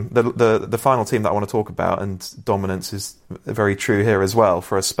team, the final team that I want to talk about, and dominance is very true here as well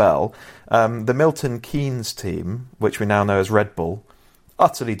for a spell. The Milton Keynes team, which we now know as Red Bull,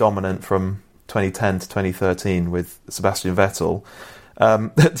 utterly dominant from 2010 to 2013 with Sebastian Vettel.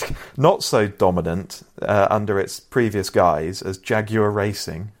 Not so dominant under its previous guise as Jaguar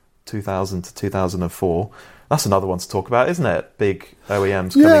Racing, 2000 to 2004. That's another one to talk about, isn't it? Big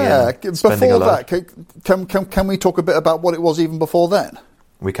OEMs coming in, spending a lot. Before that, can we talk a bit about what it was even before then?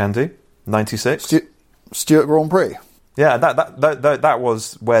 We can do. 96. Stuart Grand Prix. Yeah, that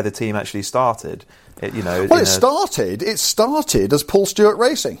was where the team actually started. It started as Paul Stewart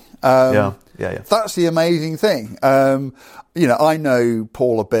Racing. Yeah. That's the amazing thing. I know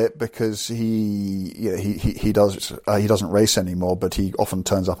Paul a bit because he doesn't race anymore, but he often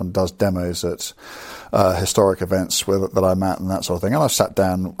turns up and does demos at historic events that I'm at and that sort of thing. And I sat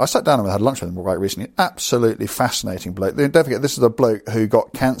down and had lunch with him quite recently. Absolutely fascinating bloke. Don't forget, this is a bloke who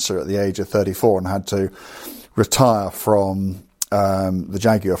got cancer at the age of 34 and had to retire from the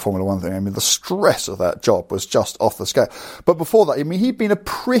Jaguar Formula One thing. I mean, the stress of that job was just off the scale. But before that, I mean, he'd been a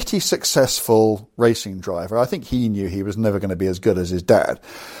pretty successful racing driver. I think he knew he was never going to be as good as his dad.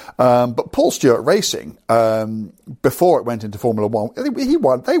 But Paul Stewart Racing, before it went into Formula One,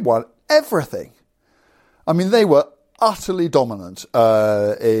 they won everything. I mean, they were utterly dominant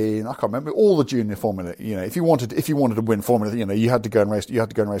in, I can't remember, all the junior formula. If you wanted to win formula, you had to go and race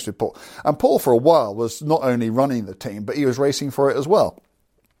with Paul. And Paul for a while was not only running the team, but he was racing for it as well.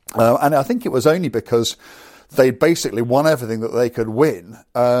 And I think it was only because they basically won everything that they could win,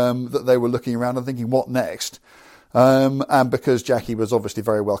 that they were looking around and thinking, what next? And because Jackie was obviously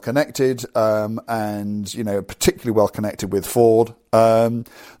very well connected, and, you know, particularly well connected with Ford,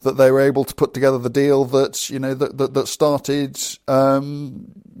 that they were able to put together the deal that, you know, that started,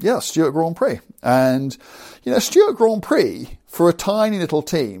 Stewart Grand Prix. And, you know, Stewart Grand Prix, for a tiny little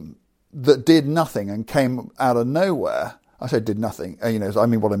team that did nothing and came out of nowhere, I say did nothing, you know, I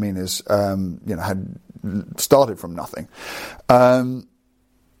mean, what I mean is, you know, had started from nothing.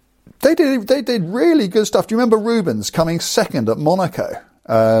 They did really good stuff. Do you remember Rubens coming second at Monaco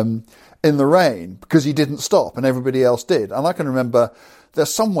in the rain because he didn't stop and everybody else did? And I can remember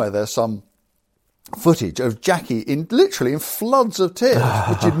there's some footage of Jackie literally in floods of tears,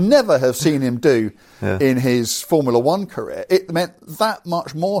 which you'd never have seen him do in his Formula One career. It meant that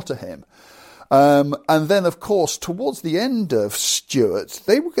much more to him. And then, of course, towards the end of Stewart,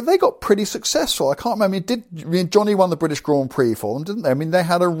 they got pretty successful. I can't remember. Johnny won the British Grand Prix for them, didn't they? I mean, they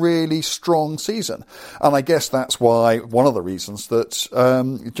had a really strong season. And I guess that's why, one of the reasons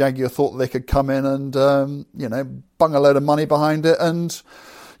that Jaguar thought they could come in and, you know, bung a load of money behind it and,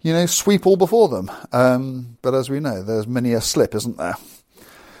 you know, sweep all before them. But as we know, there's many a slip, isn't there?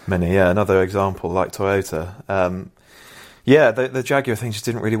 Many, yeah. Another example, like Toyota. Yeah, the Jaguar thing just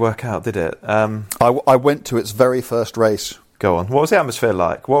didn't really work out, did it? I went to its very first race. Go on. What was the atmosphere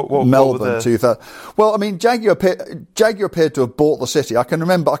like? What Melbourne 2000. Well, I mean, Jaguar appeared to have bought the city. I can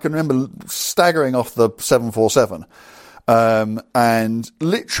remember staggering off the 747, and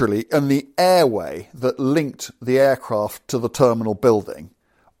literally in the airway that linked the aircraft to the terminal building,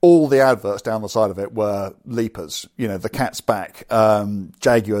 all the adverts down the side of it were leapers. You know, the cat's back,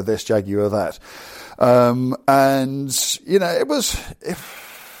 Jaguar this, Jaguar that. And, you know,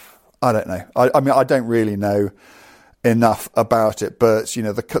 I don't know. I mean, I don't really know enough about it, but, you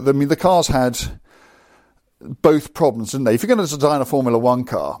know, the cars had both problems, didn't they? If you're going to design a Formula One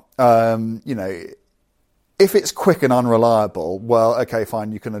car, you know, if it's quick and unreliable, well, okay,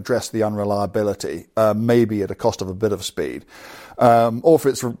 fine, you can address the unreliability, maybe at a cost of a bit of speed. Or if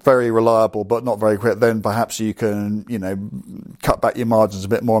it's very reliable but not very quick, then perhaps you can, you know, cut back your margins a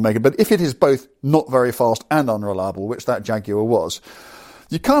bit more and make it. But if it is both not very fast and unreliable, which that Jaguar was,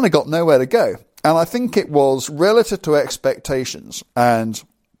 you kind of got nowhere to go. And I think it was relative to expectations. And,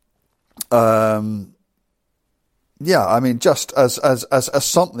 I mean, just as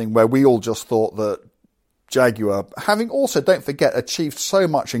something where we all just thought that Jaguar, having also, don't forget, achieved so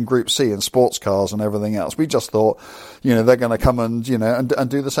much in Group C in sports cars and everything else, we just thought, you know, they're going to come and, you know, and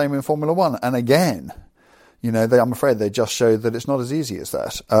do the same in Formula One. And again, you know, I'm afraid they just showed that it's not as easy as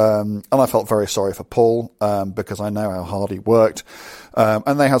that. And I felt very sorry for Paul, because I know how hard he worked.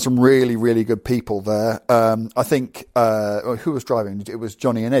 And they had some really, really good people there. I think, who was driving? It was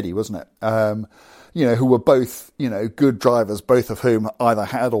Johnny and Eddie, wasn't it? You know, who were both, you know, good drivers, both of whom either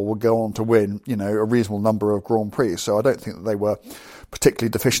had or would go on to win, you know, a reasonable number of Grand Prix. So I don't think that they were particularly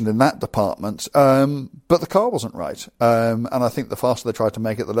deficient in that department. But the car wasn't right. And I think the faster they tried to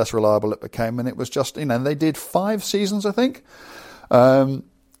make it, the less reliable it became. And it was just, you know, they did 5 seasons, I think. And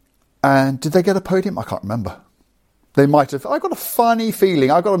did they get a podium? I can't remember. They might have. I got a funny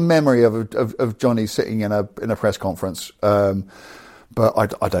feeling. I got a memory of Johnny sitting in a press conference. But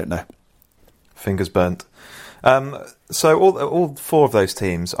I don't know. Fingers burnt. So all 4 of those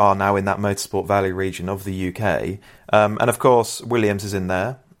teams are now in that Motorsport Valley region of the UK. And of course, Williams is in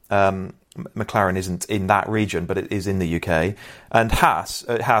there. McLaren isn't in that region, but it is in the UK. And Haas,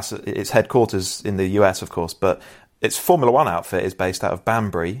 its headquarters in the US, of course, but its Formula One outfit is based out of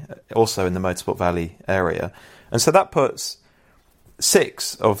Banbury, also in the Motorsport Valley area. And so that puts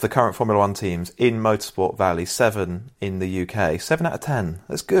 6 of the current Formula One teams in Motorsport Valley, 7 in the UK. 7 out of 10.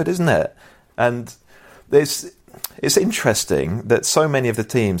 That's good, isn't it? And it's interesting that so many of the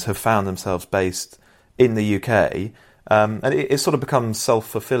teams have found themselves based in the UK, and it sort of becomes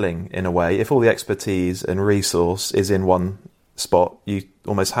self-fulfilling in a way. If all the expertise and resource is in one spot, you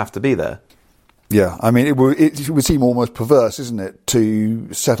almost have to be there. Yeah, I mean, it would seem almost perverse, isn't it,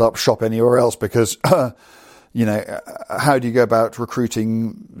 to set up shop anywhere else because... You know, how do you go about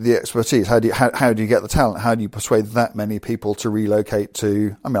recruiting the expertise? How do you get the talent? How do you persuade that many people to relocate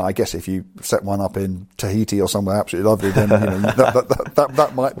to? I mean, I guess if you set one up in Tahiti or somewhere absolutely lovely, then you know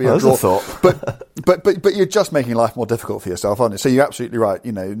that might be a draw. But you're just making life more difficult for yourself, aren't you? So you're absolutely right.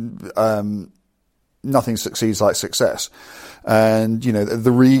 You know, nothing succeeds like success. And, you know,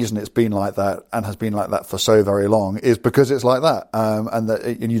 the reason it's been like that and has been like that for so very long is because it's like that.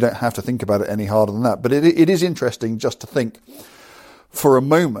 And you don't have to think about it any harder than that. But it is interesting just to think for a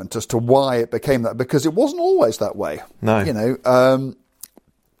moment as to why it became that, because it wasn't always that way. No. You know,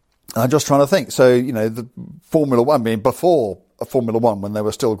 I'm just trying to think. So, the Formula One, before Formula One, when they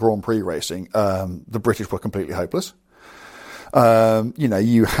were still Grand Prix racing, the British were completely hopeless.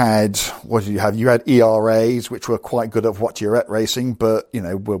 You had, what did you have? You had ERAs, which were quite good at voiturette racing, but,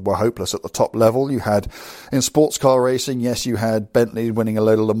 were hopeless at the top level. You had, in sports car racing, yes, you had Bentley winning a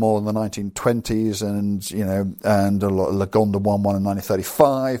load of Le Mans in the 1920s and Lagonda won one in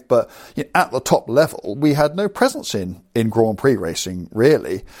 1935. But at the top level, we had no presence in Grand Prix racing,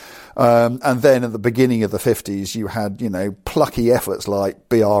 really. And then at the beginning of the 50s, you had, plucky efforts like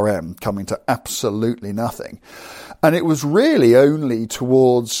BRM coming to absolutely nothing. And it was really only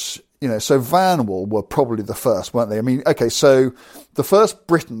towards, so Vanwall were probably the first, weren't they? So the first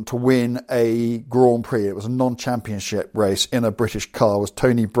Briton to win a Grand Prix, it was a non-championship race in a British car, was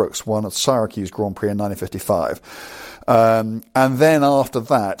Tony Brooks, won at Syracuse Grand Prix in 1955. And then after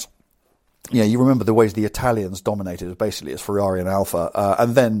that, you remember the ways the Italians dominated, basically as Ferrari and Alfa,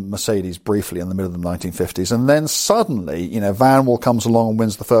 and then Mercedes briefly in the middle of the 1950s. And then suddenly, Vanwall comes along and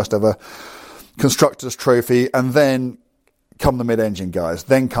wins the first ever Constructors' Trophy, and then come the mid-engine guys.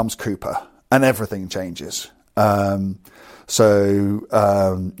 Then comes Cooper, and everything changes. Jack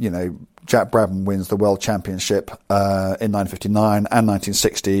Brabham wins the World Championship in 1959 and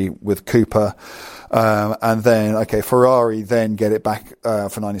 1960 with Cooper. And then, Ferrari then get it back for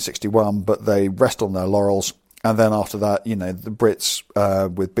 1961, but they rest on their laurels. And then after that, the Brits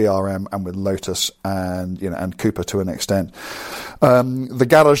with BRM and with Lotus and Cooper to an extent. The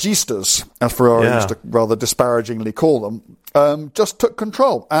garagistas, as Ferrari used to rather disparagingly call them, just took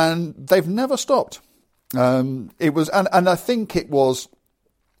control, and they've never stopped. It was, and I think it was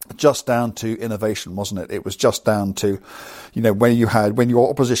just down to innovation, wasn't it? It was just down to, when your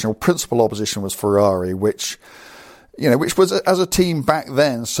opposition or principal opposition was Ferrari, which was, as a team back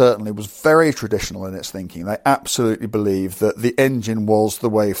then, certainly was very traditional in its thinking. They absolutely believed that the engine was the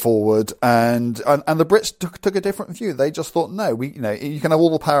way forward, and the Brits took a different view. They just thought, no, you can have all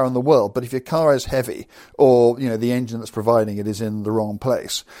the power in the world, but if your car is heavy, or, the engine that's providing it is in the wrong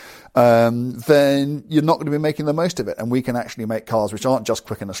place, then you're not going to be making the most of it. And we can actually make cars which aren't just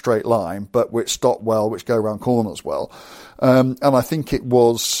quick in a straight line, but which stop well, which go around corners well. And I think it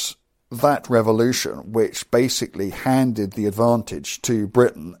was that revolution which basically handed the advantage to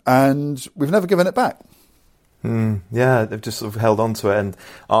Britain, and we've never given it back. Yeah, they've just sort of held on to it. And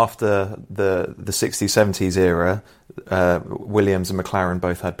after the 60s, 70s era, Williams and McLaren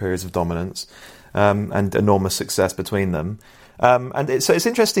both had periods of dominance and enormous success between them. So it's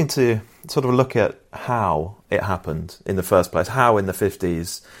interesting to sort of look at how it happened in the first place, how in the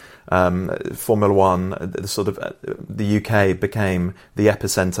 50s Formula One, the UK became the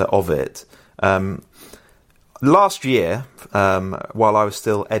epicenter of it. Last year, while I was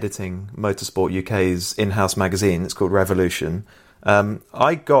still editing Motorsport UK's in-house magazine, it's called Revolution,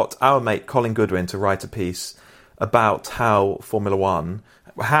 I got our mate Colin Goodwin to write a piece about how Formula One,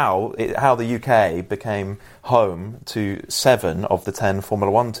 how the UK became home to 7 of the 10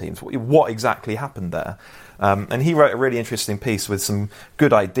 Formula One teams. What exactly happened there? And he wrote a really interesting piece with some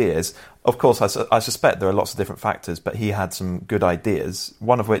good ideas. Of course, I suspect there are lots of different factors, but he had some good ideas.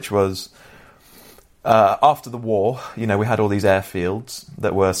 One of which was, after the war, we had all these airfields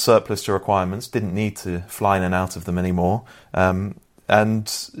that were surplus to requirements, didn't need to fly in and out of them anymore. And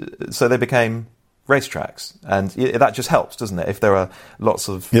so they became racetracks. And that just helps, doesn't it? If there are lots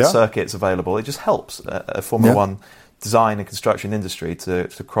of circuits available, it just helps a Formula One design and construction industry to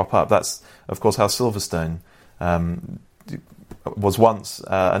crop up. That's, of course, how Silverstone was once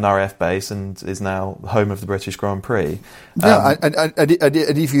an RAF base and is now home of the British Grand Prix. And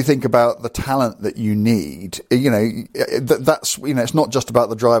if you think about the talent that you need, that's it's not just about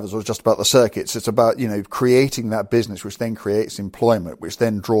the drivers or just about the circuits. It's about creating that business, which then creates employment, which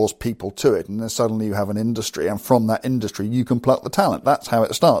then draws people to it, and then suddenly you have an industry, and from that industry you can pluck the talent. That's how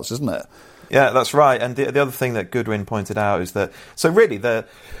it starts, isn't it? Yeah, that's right. And the other thing that Goodwin pointed out is that, so really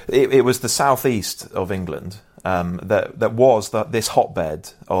it was the southeast of England that was this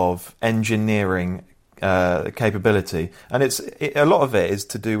hotbed of engineering capability. And a lot of it is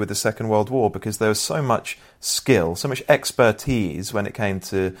to do with the Second World War, because there was so much skill, so much expertise when it came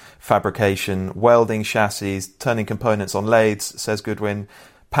to fabrication, welding chassis, turning components on lathes, says Goodwin,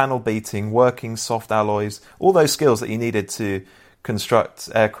 panel beating, working soft alloys, all those skills that you needed to construct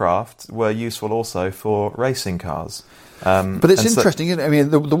aircraft were useful also for racing cars. But it's interesting, isn't it? I mean,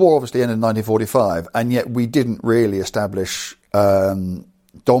 the war obviously ended in 1945, and yet we didn't really establish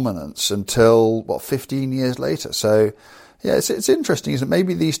dominance until, 15 years later. So, yeah, it's interesting, isn't it?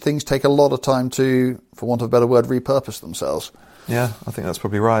 Maybe these things take a lot of time to, for want of a better word, repurpose themselves. Yeah, I think that's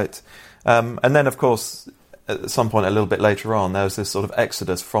probably right. And then, of course, at some point a little bit later on, there was this sort of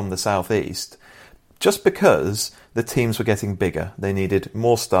exodus from the southeast, just because the teams were getting bigger. They needed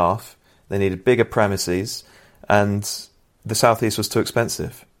more staff, they needed bigger premises, and the southeast was too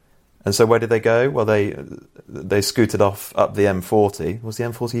expensive. And so where did they go? Well, they scooted off up the M40. Was the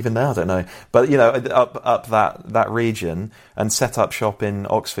M40 even there? I don't know. But, up that region and set up shop in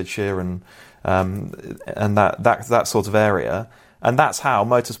Oxfordshire and that sort of area. And that's how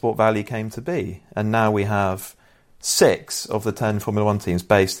Motorsport Valley came to be. And now we have 6 of the 10 Formula 1 teams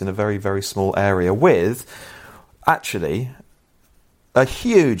based in a very, very small area with, actually, a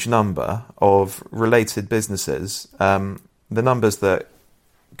huge number of related businesses. The numbers that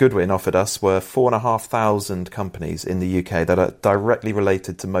Goodwin offered us were 4,500 companies in the UK that are directly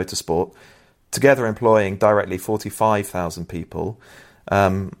related to motorsport, together employing directly 45,000 people.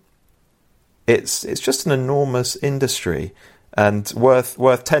 It's just an enormous industry and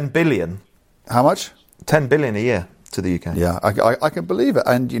worth 10 billion. How much? 10 billion a year to the UK. Yeah, I can believe it.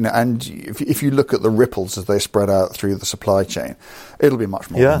 And if you look at the ripples as they spread out through the supply chain, it'll be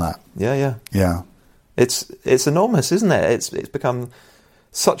much more than that. Yeah. It's enormous, isn't it? It's become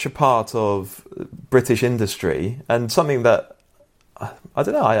such a part of British industry, and something that, I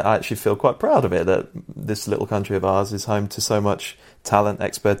don't know, I actually feel quite proud of it, that this little country of ours is home to so much talent,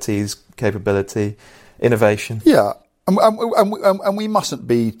 expertise, capability, innovation. Yeah, and we mustn't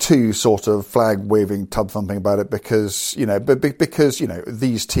be too sort of flag-waving, tub-thumping about it because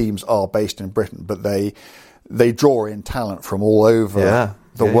these teams are based in Britain, but they draw in talent from all over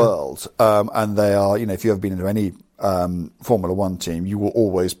the world, and they are, if you've ever been into any Formula One team, you will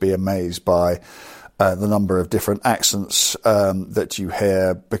always be amazed by the number of different accents that you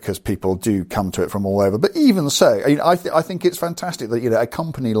hear, because people do come to it from all over. But even so, I think it's fantastic that a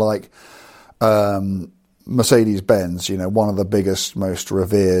company like Mercedes-Benz, one of the biggest, most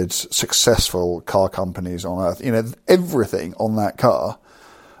revered, successful car companies on earth, everything on that car,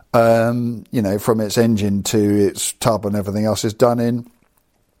 from its engine to its tub and everything else is done in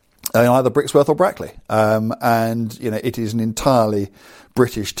either Brixworth or Brackley. And it is an entirely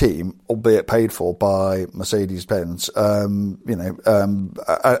British team, albeit paid for by Mercedes-Benz, and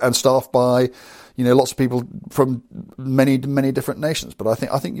staffed by, lots of people from many, many different nations. But I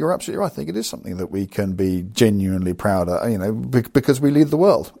think you're absolutely right. I think it is something that we can be genuinely proud of, because we lead the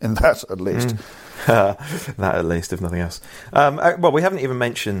world in that, at least. That at least, if nothing else. Well, we haven't even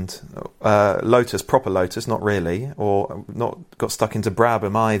mentioned Lotus, proper Lotus, not really, or not got stuck into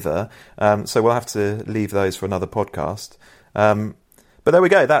Brabham either. So we'll have to leave those for another podcast. But there we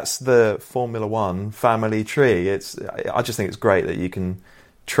go. That's the Formula One family tree. I just think it's great that you can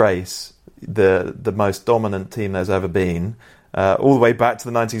trace the most dominant team there's ever been all the way back to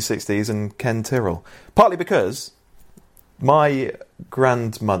the 1960s and Ken Tyrrell. Partly because my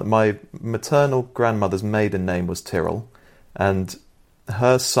maternal grandmother's maiden name was Tyrrell, and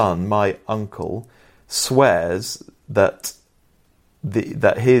her son, my uncle, swears that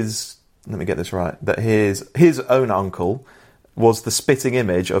his own uncle was the spitting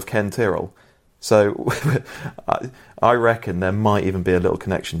image of Ken Tyrrell. So I reckon there might even be a little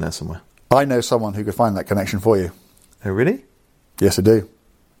connection there somewhere. I know someone who could find that connection for you. Oh, really? Yes, I do.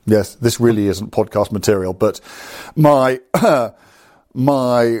 Yes, this really isn't podcast material, but my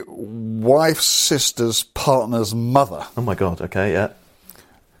wife's sister's partner's mother. Oh my God! Okay, yeah,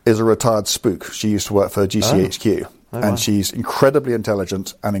 is a retired spook. She used to work for GCHQ, and she's incredibly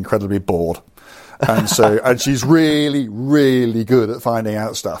intelligent and incredibly bored, and she's really, really good at finding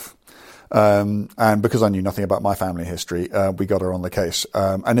out stuff. And because I knew nothing about my family history, we got her on the case.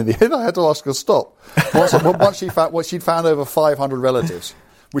 And in the end, I had to ask her to stop. Once she'd found over 500 relatives.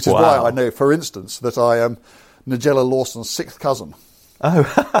 Which is why I know, for instance, that I am Nigella Lawson's 6th cousin.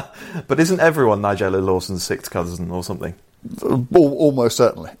 Oh, but isn't everyone Nigella Lawson's 6th cousin or something? Almost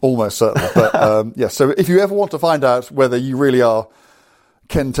certainly. But yes, so if you ever want to find out whether you really are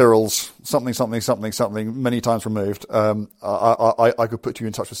Ken Tyrrell's something many times removed, I could put you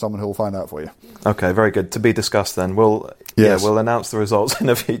in touch with someone who will find out for you. Okay, very good. To be discussed then. We'll announce the results in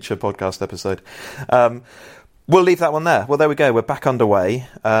a future podcast episode. We'll leave that one there. Well, there we go. We're back underway.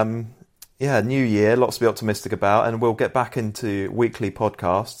 New year, lots to be optimistic about, and we'll get back into weekly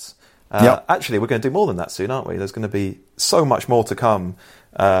podcasts. Actually, we're going to do more than that soon, aren't we? There's going to be so much more to come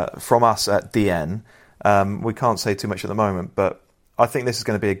from us at DN. We can't say too much at the moment, but I think this is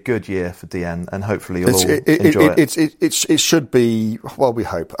going to be a good year for DN, and hopefully you'll all enjoy it. It should be, well, we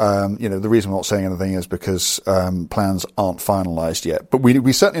hope. The reason we're not saying anything is because plans aren't finalised yet. But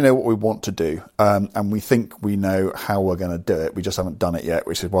we certainly know what we want to do, and we think we know how we're going to do it. We just haven't done it yet,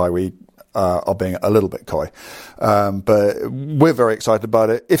 which is why we are being a little bit coy. But we're very excited about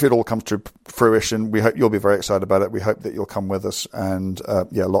it. If it all comes to fruition, we hope you'll be very excited about it. We hope that you'll come with us, and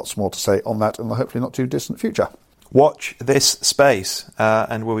lots more to say on that in the hopefully not too distant future. Watch this space,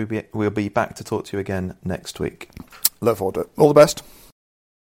 and we'll be back to talk to you again next week. Look forward to it. All the best.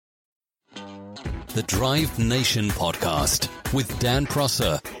 The Drive Nation podcast with Dan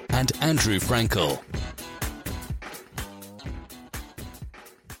Prosser and Andrew Frankel.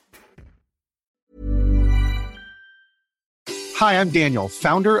 Hi, I'm Daniel,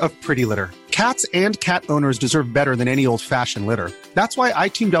 founder of Pretty Litter. Cats and cat owners deserve better than any old-fashioned litter. That's why I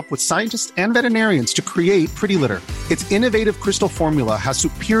teamed up with scientists and veterinarians to create Pretty Litter. Its innovative crystal formula has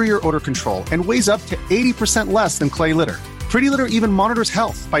superior odor control and weighs up to 80% less than clay litter. Pretty Litter even monitors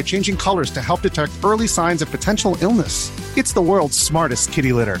health by changing colors to help detect early signs of potential illness. It's the world's smartest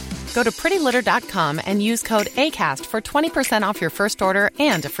kitty litter. Go to prettylitter.com and use code ACAST for 20% off your first order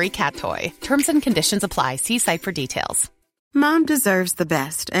and a free cat toy. Terms and conditions apply. See site for details. Mom deserves the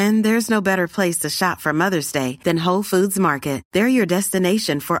best, and there's no better place to shop for Mother's Day than Whole Foods Market. They're your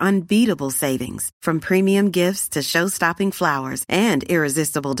destination for unbeatable savings, from premium gifts to show-stopping flowers and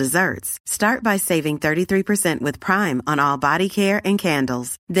irresistible desserts. Start by saving 33% with Prime on all body care and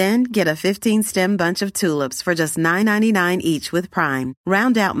candles. Then get a 15-stem bunch of tulips for just $9.99 each with Prime.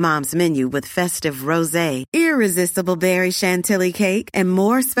 Round out Mom's menu with festive rosé, irresistible berry chantilly cake, and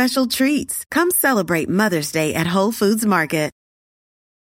more special treats. Come celebrate Mother's Day at Whole Foods Market.